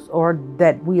schools or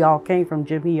that we all came from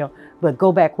Jim Hill. But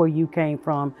go back where you came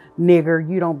from, nigger.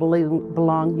 You don't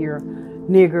belong here,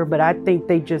 nigger. But I think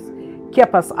they just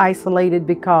kept us isolated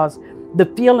because the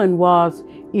feeling was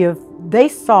if they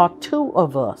saw two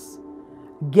of us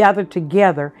gathered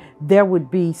together, there would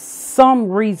be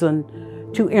some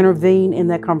reason to intervene in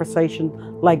that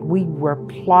conversation, like we were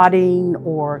plotting,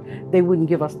 or they wouldn't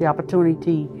give us the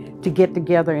opportunity to get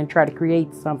together and try to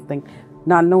create something,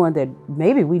 not knowing that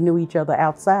maybe we knew each other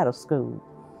outside of school,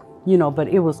 but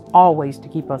it was always to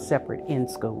keep us separate in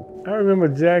school. I remember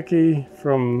Jackie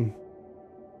from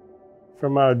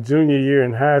our junior year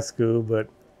in high school, but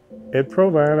at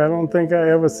Provine, I don't think I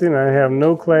ever seen her. I have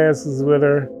no classes with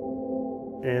her.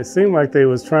 And it seemed like they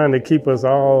was trying to keep us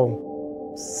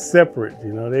all separate, They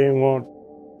didn't want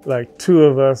like two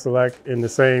of us like in the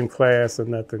same class or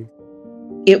nothing.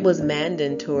 It was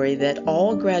mandatory that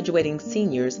all graduating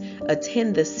seniors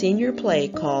attend the senior play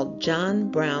called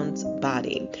John Brown's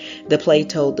Body. The play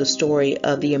told the story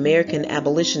of the American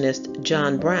abolitionist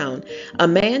John Brown, a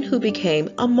man who became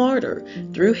a martyr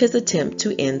through his attempt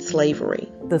to end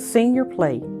slavery. The senior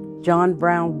play, John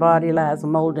Brown's Body Lies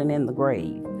Moldering in the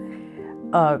Grave.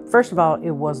 First of all,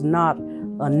 it was not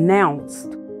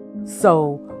announced,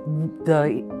 so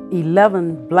the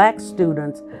 11 black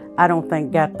students, I don't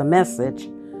think, got the message,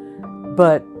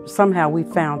 but somehow we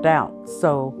found out.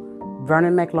 So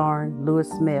Vernon McLaurin, Lewis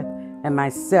Smith, and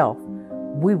myself,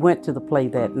 we went to the play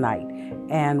that night.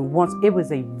 And once it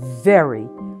was a very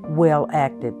well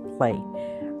acted play.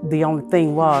 The only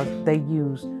thing was they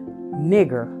used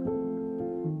nigger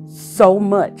so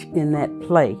much in that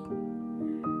play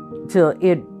till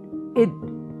it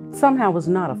somehow was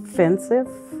not offensive.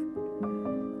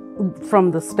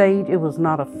 From the stage, it was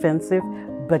not offensive,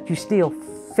 but you still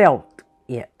felt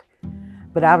it.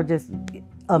 But I was just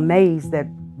amazed that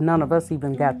none of us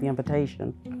even got the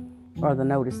invitation or the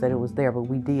notice that it was there, but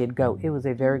we did go. It was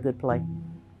a very good play,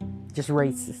 just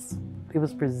racist. It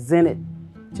was presented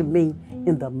to me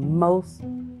in the most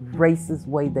racist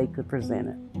way they could present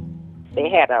it. They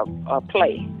had a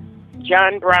play,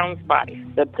 John Brown's Body.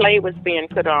 The play was being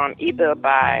put on either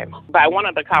by one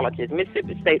of the colleges,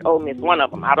 Mississippi State, Ole Miss, one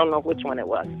of them. I don't know which one it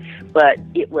was. But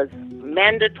it was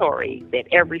mandatory that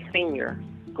every senior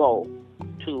go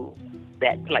to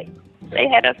that play. They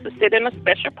had us to sit in a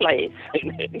special place.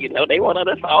 You know, they wanted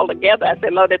us all together. I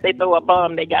said, Lord, if they throw a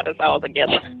bomb, they got us all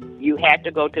together. You had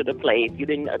to go to the play. If you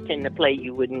didn't attend the play,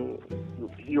 you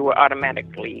were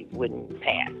automatically wouldn't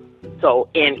pass. So,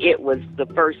 and it was the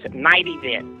first night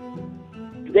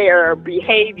event. Their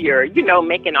behavior, you know,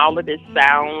 making all of this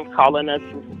sound, calling us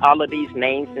all of these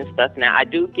names and stuff. Now, I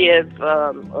do give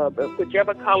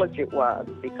whichever college it was,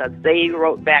 because they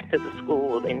wrote back to the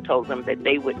school and told them that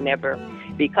they would never,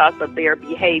 because of their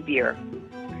behavior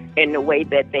and the way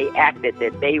that they acted,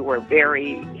 that they were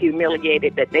very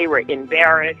humiliated, that they were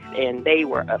embarrassed, and they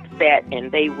were upset,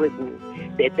 and they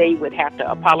would have to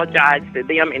apologize to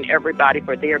them and everybody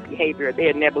for their behavior.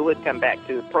 They never would come back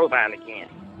to Provine again.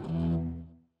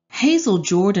 Hazel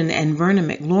Jordan and Vernon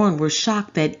McLaurin were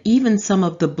shocked that even some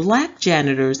of the black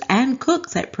janitors and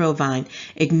cooks at Provine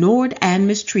ignored and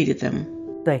mistreated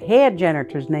them. The head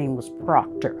janitor's name was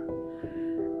Proctor.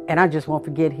 And I just won't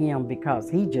forget him because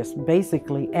he just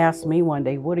basically asked me one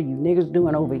day, what are you niggers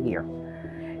doing over here?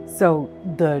 So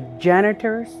the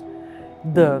janitors,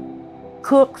 the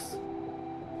cooks,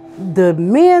 the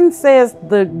men says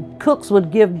the cooks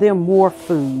would give them more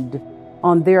food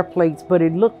on their plates, but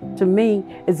it looked to me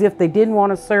as if they didn't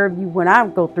want to serve you when I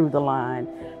go through the line.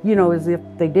 You know, as if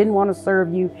they didn't want to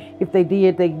serve you. If they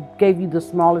did, they gave you the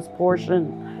smallest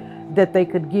portion that they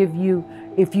could give you.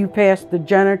 If you passed the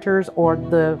janitors or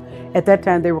at that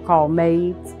time they were called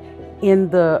maids,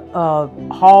 in the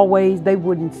hallways, they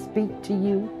wouldn't speak to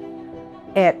you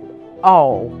at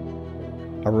all.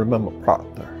 I remember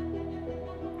Proctor.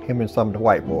 Him and some of the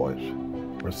white boys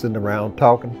were sitting around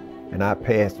talking, and I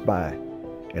passed by,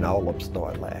 and all of them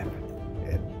started laughing.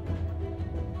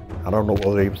 And I don't know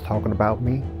whether they was talking about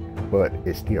me, but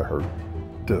it still hurt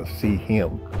to see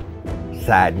him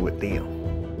siding with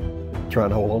them, trying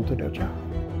to hold on to their job.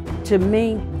 To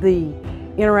me, the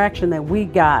interaction that we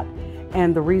got,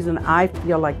 and the reason I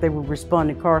feel like they were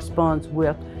responding corresponds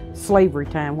with slavery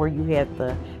time, where you had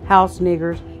the house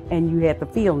niggers and you had the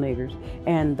field niggers.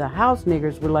 And the house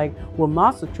niggers were like, well,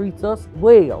 Massa treats us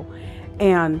well.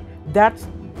 And that's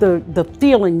the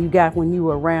feeling you got when you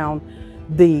were around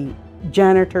the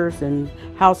janitors and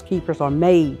housekeepers or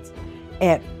maids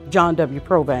at John W.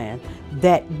 Provine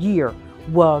that year.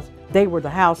 Was they were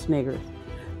the house niggers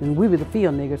and we were the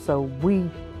field niggers, so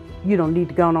you don't need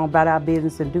to go on about our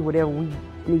business and do whatever we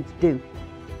need to do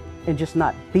and just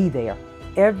not be there.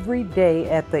 Every day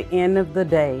at the end of the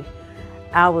day,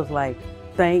 I was like,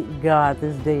 thank God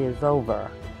this day is over.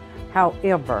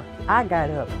 However, I got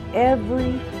up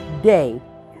every day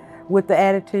with the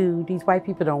attitude, these white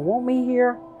people don't want me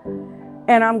here,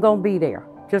 and I'm gonna be there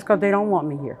just because they don't want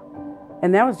me here.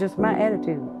 And that was just my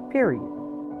attitude, period.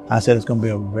 I said it's gonna be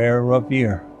a very rough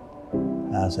year.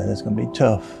 I said it's gonna be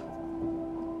tough.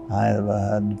 I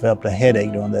developed a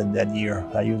headache during that year.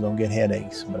 I usually don't get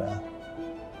headaches, but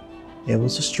it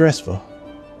was stressful.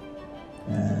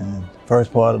 And the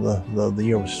first part of the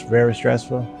year was very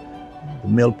stressful. The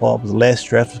middle part was less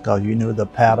stressful because you knew the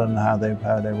pattern, how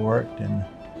they worked, and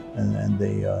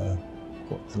the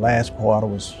last quarter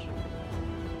was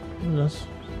just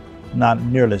not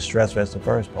nearly as stressful as the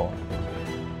first part.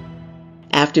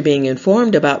 After being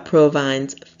informed about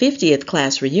Provine's 50th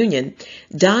class reunion,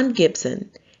 Don Gibson,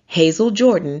 Hazel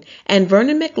Jordan, and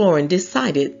Vernon McLaurin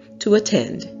decided to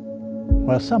attend.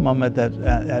 Well, some of them at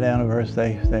that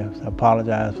anniversary, they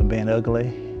apologized for being ugly,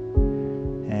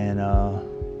 and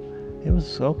it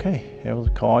was okay. It was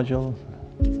cordial.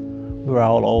 We were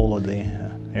all old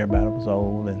then. Everybody was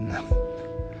old. And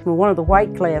one of the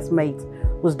white classmates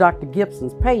was Dr.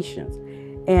 Gibson's patient,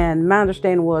 and my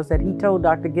understanding was that he told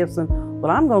Dr. Gibson,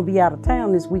 well, I'm going to be out of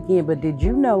town this weekend, but did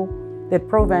you know that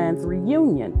Provine's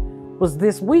reunion was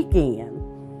this weekend?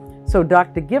 So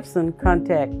Dr. Gibson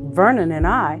contacted Vernon and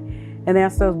I and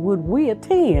asked us, would we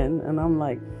attend? And I'm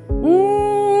like,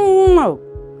 no.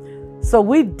 So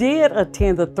we did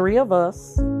attend, the three of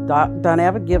us, Don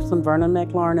Abbott Gibson, Vernon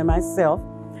McLaurin, and myself.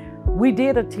 We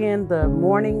did attend the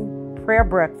morning prayer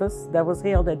breakfast that was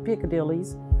held at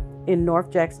Piccadilly's in North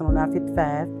Jackson on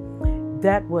I-55.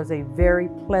 That was a very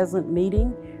pleasant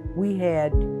meeting. We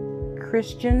had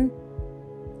Christian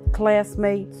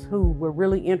classmates who were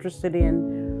really interested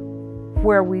in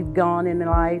where we've gone in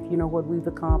life, you know, what we've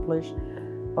accomplished,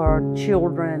 our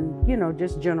children, you know,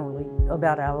 just generally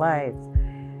about our lives.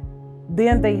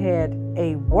 Then they had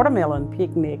a watermelon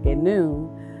picnic at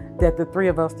noon that the three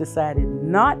of us decided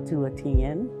not to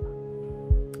attend.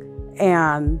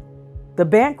 And the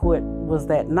banquet was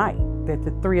that night, that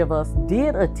the three of us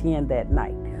did attend that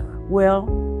night.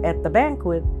 Well, at the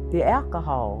banquet, the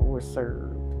alcohol was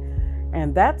served.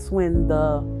 And that's when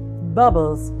the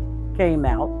bubbas came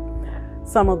out.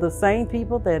 Some of the same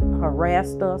people that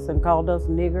harassed us and called us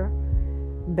nigger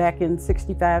back in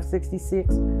 65,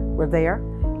 66 were there.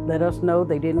 Let us know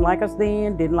they didn't like us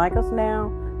then, didn't like us now,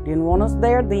 didn't want us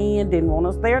there then, didn't want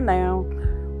us there now,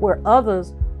 where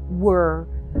others were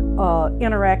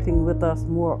interacting with us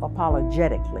more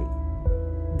apologetically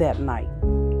that night.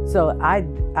 So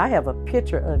I have a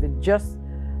picture of it.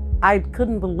 I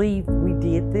couldn't believe we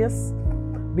did this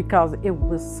because it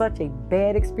was such a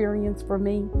bad experience for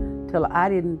me till I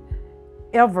didn't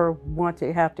ever want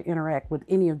to have to interact with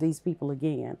any of these people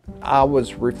again. I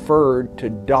was referred to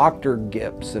Dr.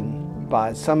 Gibson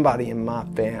by somebody in my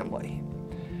family.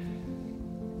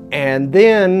 And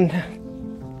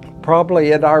then,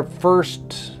 probably at our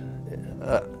first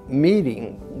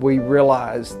meeting, we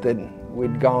realized that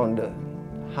we'd gone to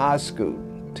high school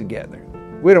together.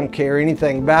 We don't care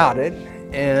anything about it,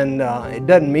 and it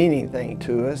doesn't mean anything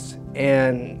to us.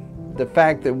 And the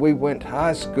fact that we went to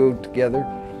high school together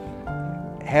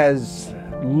has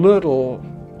little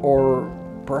or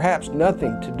perhaps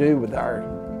nothing to do with our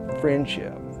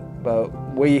friendship, but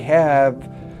we have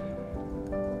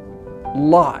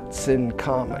lots in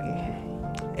common,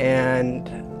 and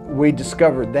we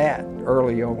discovered that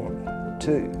early on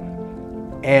too.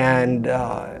 And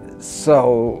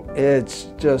so it's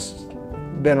just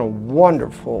been a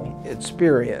wonderful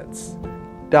experience.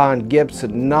 Don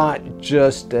Gibson, not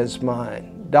just as my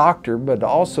doctor, but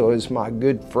also as my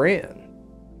good friend.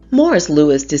 Morris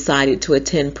Lewis decided to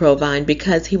attend Provine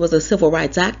because he was a civil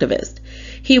rights activist.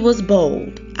 He was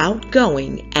bold,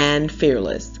 outgoing, and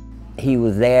fearless. He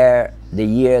was there the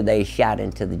year they shot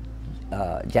into the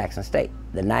Jackson State.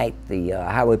 The night the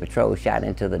Highway Patrol shot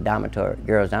into the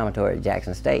girls' dormitory at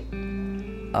Jackson State.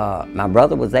 My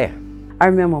brother was there. I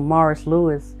remember Morris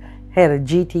Lewis had a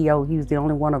GTO. He was the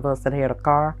only one of us that had a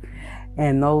car,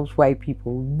 and those white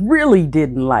people really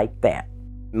didn't like that.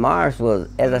 Morris was,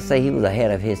 as I say, he was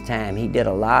ahead of his time. He did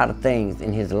a lot of things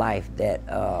in his life that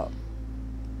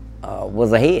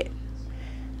was ahead.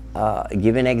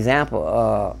 Give an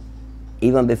example,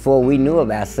 even before we knew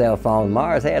about cell phones,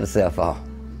 Morris had a cell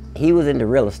phone. He was into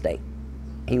real estate.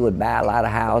 He would buy a lot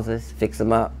of houses, fix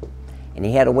them up, and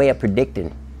he had a way of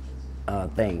predicting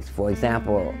things. For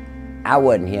example, I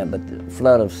wasn't here, but the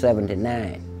flood of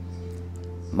 '79,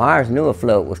 Morris knew a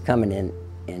flood was coming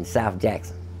in South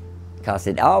Jackson, because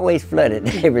it always flooded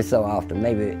every so often,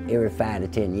 maybe every 5 to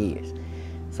 10 years.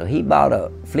 So he bought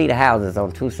a fleet of houses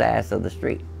on 2 sides of the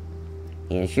street.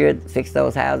 He fixed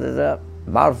those houses up,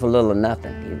 bought it for little or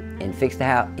nothing. He fixed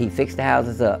the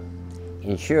houses up,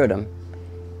 insured them,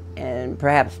 and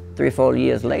perhaps 3 or 4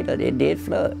 years later, it did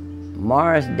flood.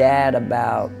 Morris died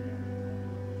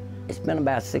it's been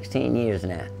about 16 years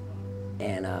now,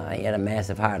 and he had a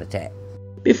massive heart attack.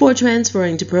 Before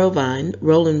transferring to Provine,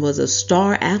 Roland was a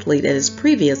star athlete at his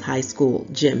previous high school,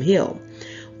 Jim Hill.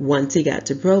 Once he got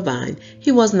to Provine,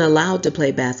 he wasn't allowed to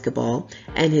play basketball,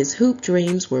 and his hoop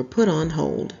dreams were put on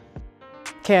hold.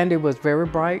 Candy was very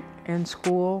bright in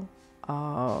school.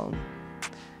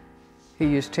 He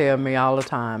used to tell me all the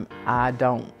time, I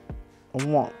don't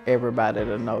want everybody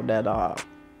to know that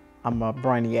I'm a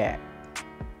brainiac.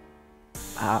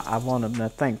 I want them to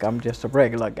think I'm just a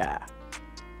regular guy.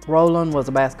 Roland was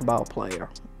a basketball player,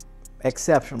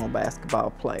 exceptional basketball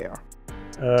player.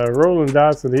 Roland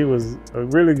Dodson, he was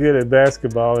really good at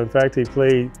basketball. In fact, he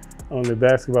played on the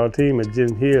basketball team at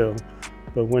Jim Hill,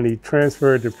 but when he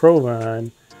transferred to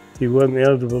Provine, he wasn't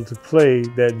eligible to play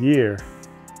that year.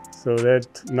 So that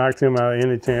knocked him out of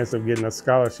any chance of getting a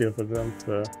scholarship for them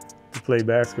to play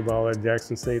basketball at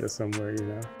Jackson State or somewhere, you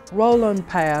know. Roland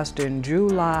passed in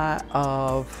July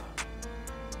of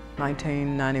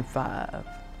 1995.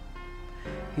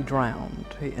 He drowned,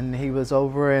 and he was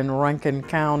over in Rankin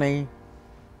County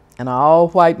in an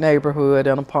all-white neighborhood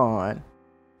in a pond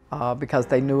because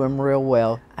they knew him real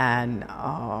well. And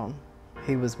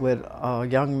he was with a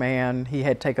young man he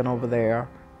had taken over there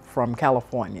from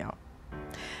California.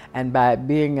 And by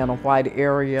being in a white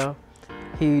area,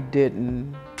 he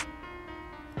didn't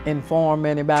inform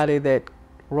anybody that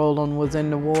Roland was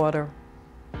in the water.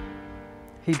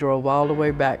 He drove all the way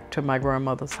back to my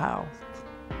grandmother's house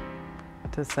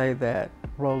to say that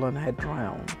Roland had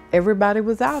drowned. Everybody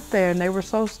was out there and they were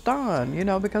so stunned, you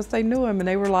know, because they knew him and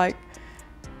they were like,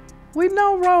 we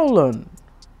know Roland.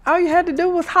 All you had to do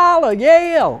was holler,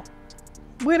 yell.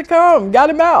 We'd have come, got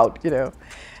him out, you know.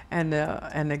 And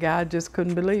the guy just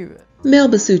couldn't believe it.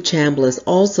 Melba Sue Chambliss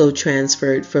also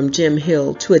transferred from Jim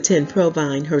Hill to attend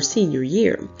Provine her senior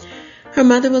year. Her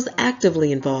mother was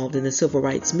actively involved in the civil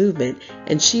rights movement,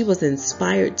 and she was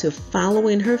inspired to follow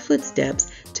in her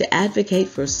footsteps to advocate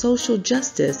for social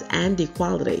justice and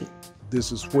equality.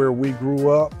 This is where we grew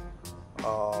up.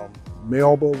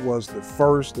 Melba was the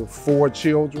first of 4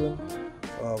 children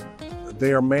of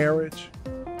their marriage.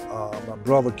 My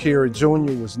brother Kerry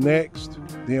Jr. was next,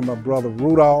 then my brother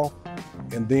Rudolph,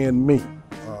 and then me.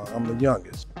 I'm the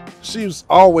youngest. She was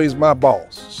always my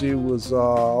boss. She was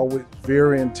always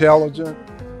very intelligent.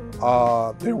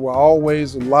 There were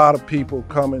always a lot of people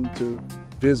coming to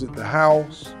visit the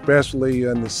house, especially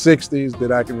in the 60s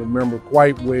that I can remember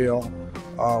quite well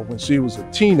when she was a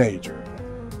teenager.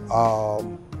 My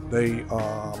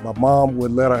mom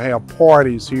would let her have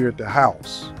parties here at the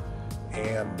house.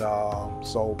 And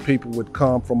so people would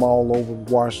come from all over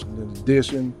Washington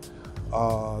edition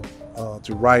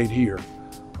to right here.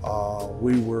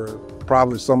 We were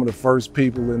probably some of the first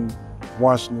people in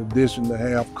Washington edition to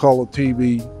have color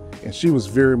TV, and she was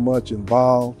very much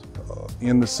involved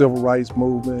in the civil rights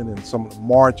movement and some of the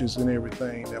marches and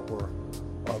everything that were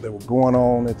going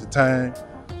on at the time.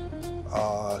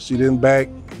 She didn't back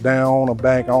down or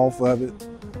back off of it.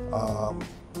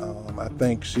 I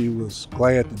think she was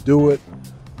glad to do it.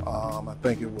 I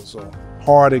think it was a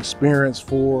hard experience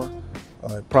for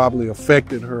her. It probably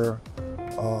affected her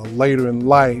later in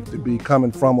life to be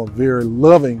coming from a very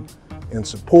loving and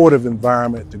supportive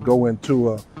environment to go into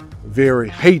a very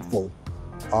hateful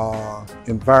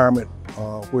environment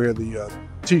where the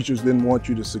teachers didn't want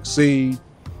you to succeed,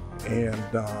 and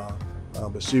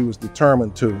but she was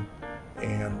determined to,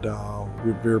 and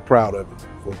we're very proud of it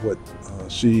for what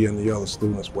she and the other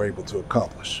students were able to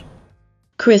accomplish.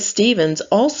 Chris Stevens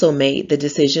also made the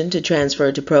decision to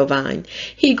transfer to Provine.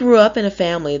 He grew up in a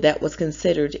family that was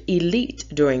considered elite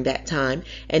during that time,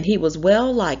 and he was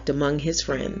well liked among his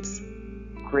friends.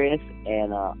 Chris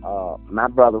and my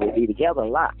brother would be together a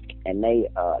lot, and they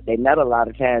met a lot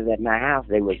of times at my house.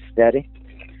 They would study,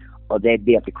 or they'd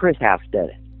be at the Chris house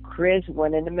study. Chris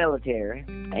went in the military,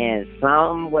 and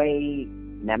some way,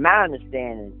 now my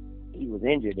understanding, he was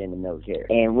injured in the military,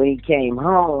 and when he came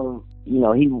home, you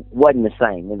know, he wasn't the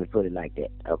same, let me put it like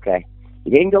that, okay? He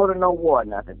didn't go to no war or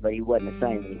nothing, but he wasn't the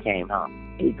same when he came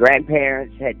home. His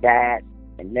grandparents had died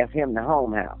and left him the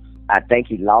home house. I think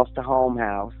he lost the home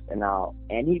house and all,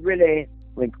 and he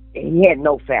had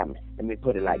no family, let me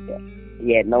put it like that.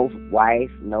 He had no wife,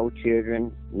 no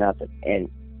children, nothing. And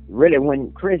really,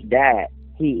 when Chris died,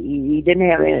 he didn't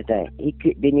have anything. He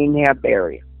didn't even have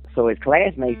burial. So his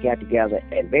classmates got together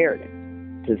and buried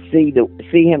him. To see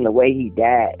him the way he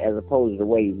died as opposed to the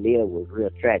way he lived was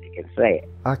real tragic and sad.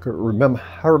 I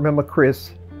remember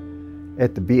Chris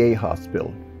at the VA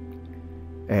hospital,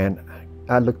 and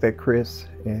I looked at Chris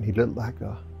and he looked like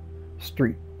a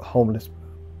street homeless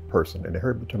person, and it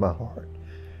hurt me to my heart.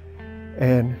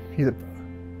 And he said,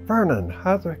 "Vernon,"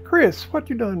 I was like, "Chris, what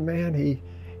you doing, man?"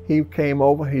 He came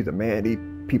over. He said, "Man, these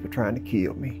people trying to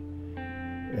kill me."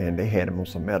 And they had him on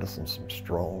some medicine, some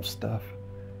strong stuff.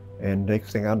 And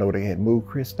next thing I know, they had moved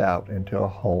Chris out into a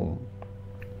home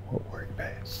where he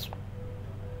passed.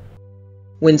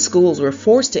 When schools were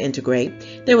forced to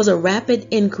integrate, there was a rapid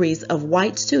increase of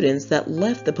white students that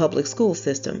left the public school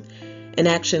system, an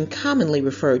action commonly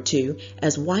referred to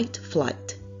as white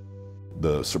flight.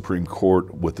 The Supreme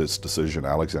Court, with its decision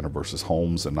Alexander versus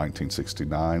Holmes in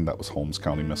 1969, that was Holmes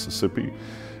County, Mississippi,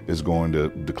 is going to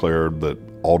declare that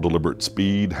all deliberate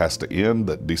speed has to end,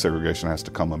 that desegregation has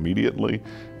to come immediately.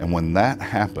 And when that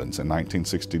happens in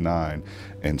 1969,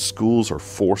 and schools are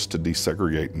forced to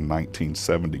desegregate in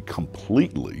 1970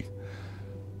 completely,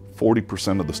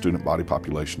 40% of the student body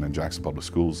population in Jackson Public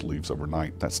Schools leaves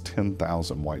overnight. That's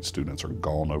 10,000 white students are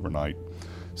gone overnight.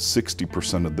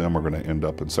 60% of them are going to end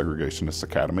up in segregationist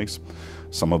academies.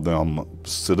 Some of them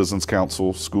Citizens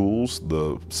Council schools.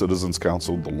 The Citizens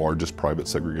Council, the largest private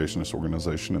segregationist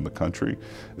organization in the country,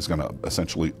 is going to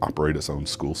essentially operate its own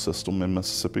school system in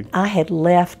Mississippi. I had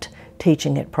left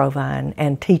teaching at Provine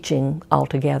and teaching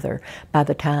altogether by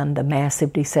the time the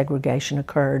massive desegregation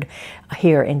occurred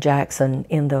here in Jackson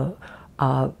in the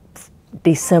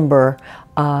December,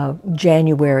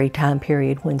 January time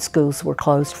period when schools were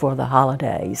closed for the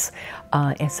holidays.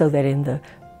 And so that in the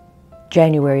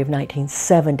January of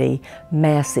 1970,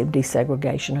 massive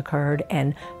desegregation occurred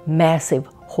and massive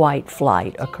white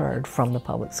flight occurred from the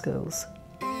public schools.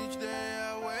 Each day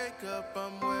I wake up,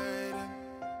 I'm waiting,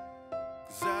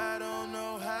 'cause I don't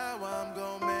know how I'm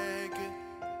gonna make it.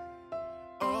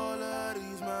 All of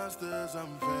these monsters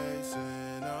I'm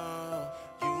facing, oh,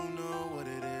 you know what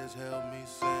it is, help me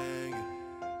sing it.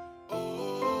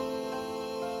 Oh,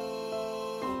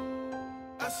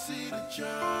 I see the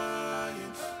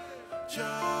giants,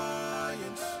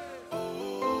 giants, oh,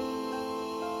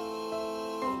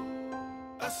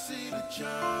 I see the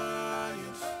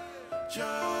giants,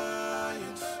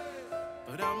 giants,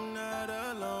 but I'm not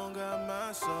alone, got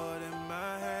my sword in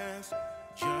my hands.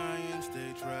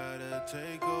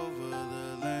 take over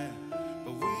the land.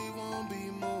 But we won't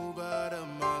be moved by the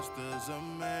monsters of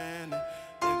man.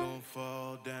 They gon'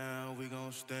 fall down, we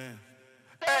gon' stand.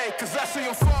 Hey, cause I see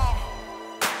them fall.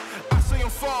 I see them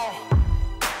fall.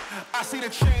 I see the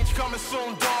change coming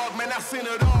soon, dog. Man, I seen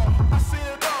it all. I seen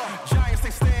it all. Giants,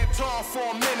 they stand tall for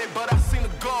a minute, but I seen the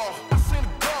gall. I seen the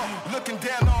gall. Looking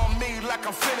down on me like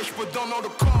I'm finished, but don't know the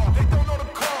call. They don't know the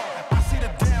call. I see the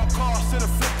downcast and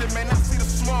afflicted, man. I see the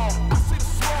small. I see the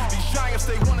small. These giants,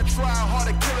 they wanna try hard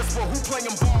to kill us, but who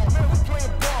playing ball? Man, who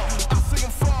playing ball? I see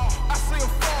them fall. I see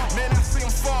them fall. Man, I see them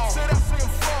fall. Said I see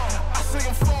them fall. I see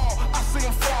them fall. I see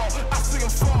them fall. I see them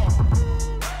fall.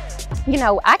 You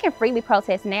know, I can freely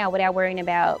protest now without worrying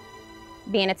about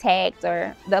being attacked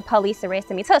or the police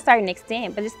arresting me to a certain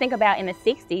extent. But just think about in the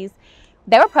 60s,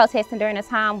 they were protesting during a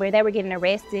time where they were getting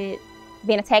arrested,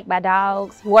 being attacked by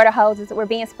dogs, water hoses were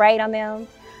being sprayed on them.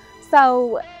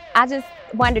 So I just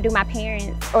wonder, do my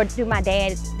parents or do my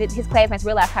dad, did his classmates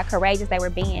realize how courageous they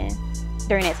were being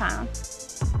during that time?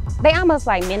 They almost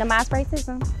like minimize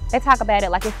racism. They talk about it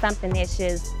like it's something that's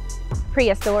just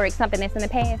prehistoric, something that's in the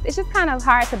past. It's just kind of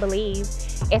hard to believe,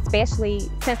 especially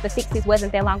since the 60s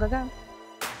wasn't that long ago.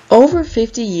 Over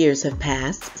 50 years have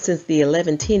passed since the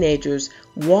 11 teenagers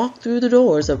walked through the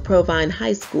doors of Provine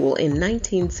High School in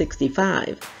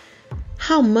 1965.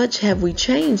 How much have we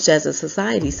changed as a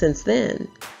society since then?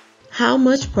 How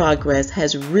much progress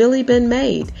has really been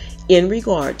made in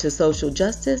regard to social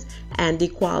justice and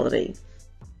equality?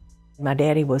 My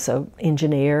daddy was an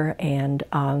engineer, and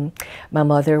my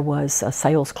mother was a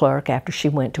sales clerk after she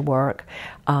went to work.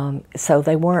 So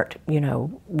they weren't, you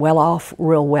know,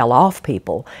 real well-off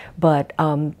people, but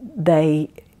they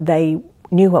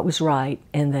knew what was right,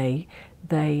 and they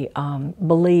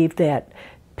believed that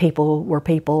people were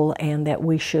people and that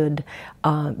we should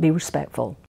be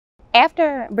respectful.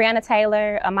 After Breonna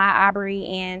Taylor, Ahmaud Arbery,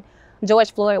 and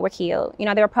George Floyd were killed, you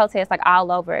know, there were protests like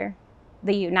all over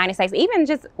the United States, even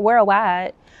just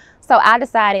worldwide. So I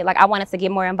decided like I wanted to get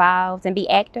more involved and be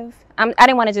active. I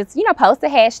didn't want to just, you know, post a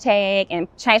hashtag and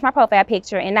change my profile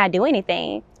picture and not do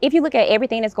anything. If you look at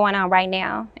everything that's going on right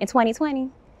now in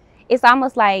 2020, it's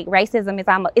almost like racism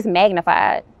is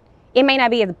magnified. It may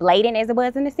not be as blatant as it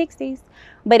was in the 60s,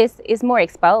 but it's more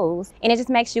exposed. And it just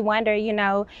makes you wonder, you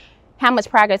know, how much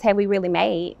progress have we really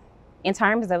made in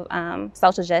terms of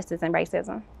social justice and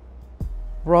racism?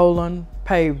 Roland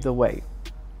paved the way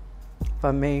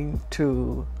for me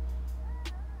to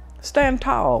stand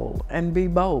tall and be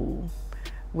bold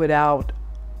without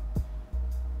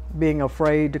being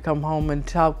afraid to come home and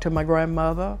talk to my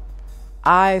grandmother.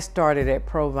 I started at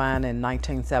Provine in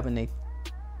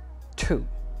 1972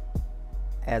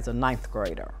 as a 9th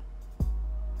grader.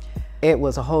 It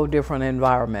was a whole different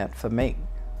environment for me.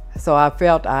 So I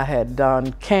felt I had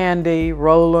done Candy,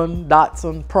 Roland,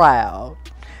 Dotson proud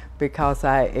because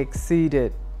I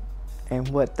exceeded in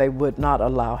what they would not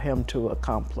allow him to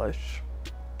accomplish.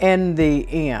 In the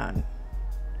end,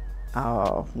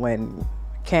 when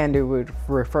Candy would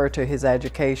refer to his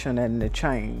education and the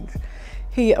change,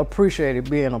 he appreciated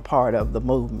being a part of the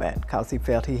movement because he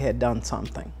felt he had done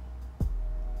something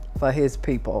for his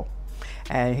people.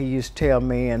 And he used to tell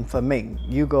me, and for me,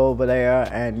 you go over there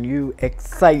and you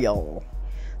excel.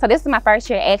 So this is my first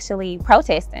year actually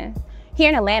protesting. Here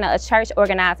in Atlanta, a church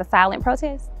organized a silent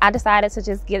protest. I decided to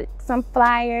just get some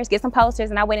flyers, get some posters,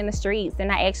 and I went in the streets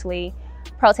and I actually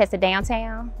protested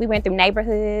downtown. We went through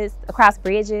neighborhoods, across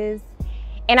bridges,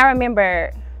 and I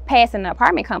remember passing the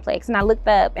apartment complex and I looked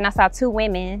up and I saw 2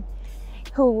 women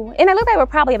and they looked like they were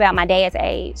probably about my dad's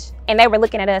age, and they were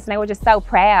looking at us and they were just so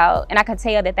proud, and I could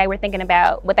tell that they were thinking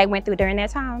about what they went through during their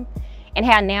time and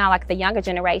how now, like the younger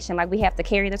generation, like we have to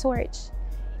carry the torch.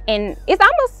 And it's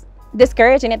almost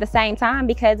discouraging at the same time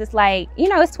because it's like, you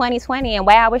know, it's 2020 and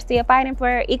wow, we're still fighting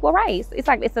for equal rights. It's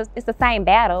like it's the same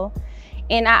battle.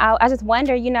 And I just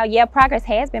wonder, you know, yeah, progress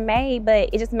has been made,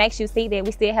 but it just makes you see that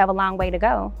we still have a long way to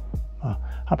go.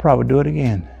 I'll probably do it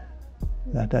again.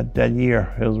 That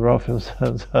year, it was rough. It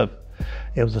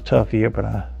was a tough year,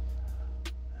 but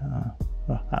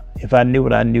if I knew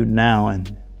what I knew now,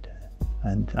 and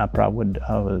I probably would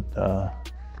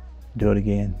do it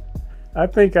again. I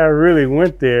think I really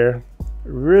went there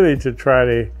really to try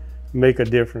to make a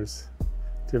difference,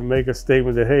 to make a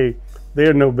statement that, hey,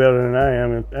 they're no better than I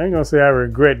am. And I ain't gonna say I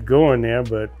regret going there,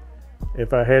 but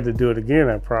if I had to do it again,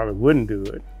 I probably wouldn't do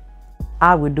it.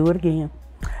 I would do it again.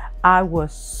 I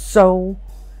was so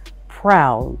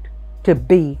proud to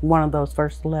be one of those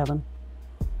first 11.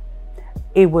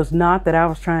 It was not that I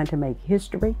was trying to make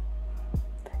history.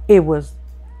 It was,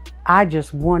 I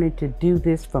just wanted to do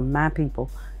this for my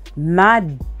people. My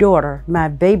daughter, my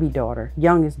baby daughter,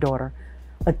 youngest daughter,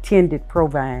 attended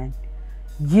Provine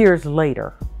years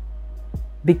later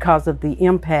because of the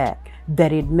impact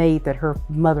that it made that her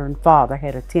mother and father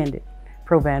had attended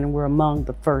Provine and were among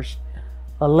the first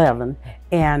 11,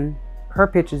 and her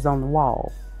picture's on the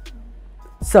wall.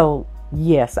 So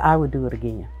yes, I would do it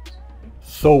again.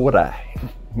 So would I.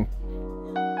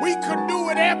 We could do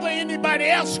whatever anybody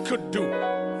else could do,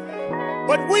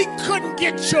 but we couldn't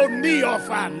get your knee off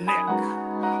our neck.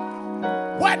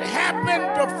 What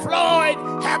happened to Floyd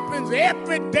happens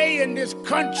every day in this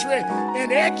country,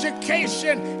 in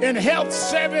education, in health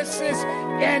services,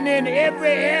 and in every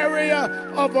area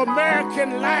of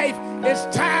American life. It's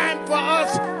time for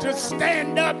us to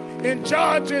stand up in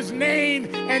George's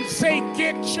name and say,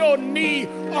 get your knee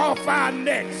off our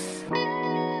necks.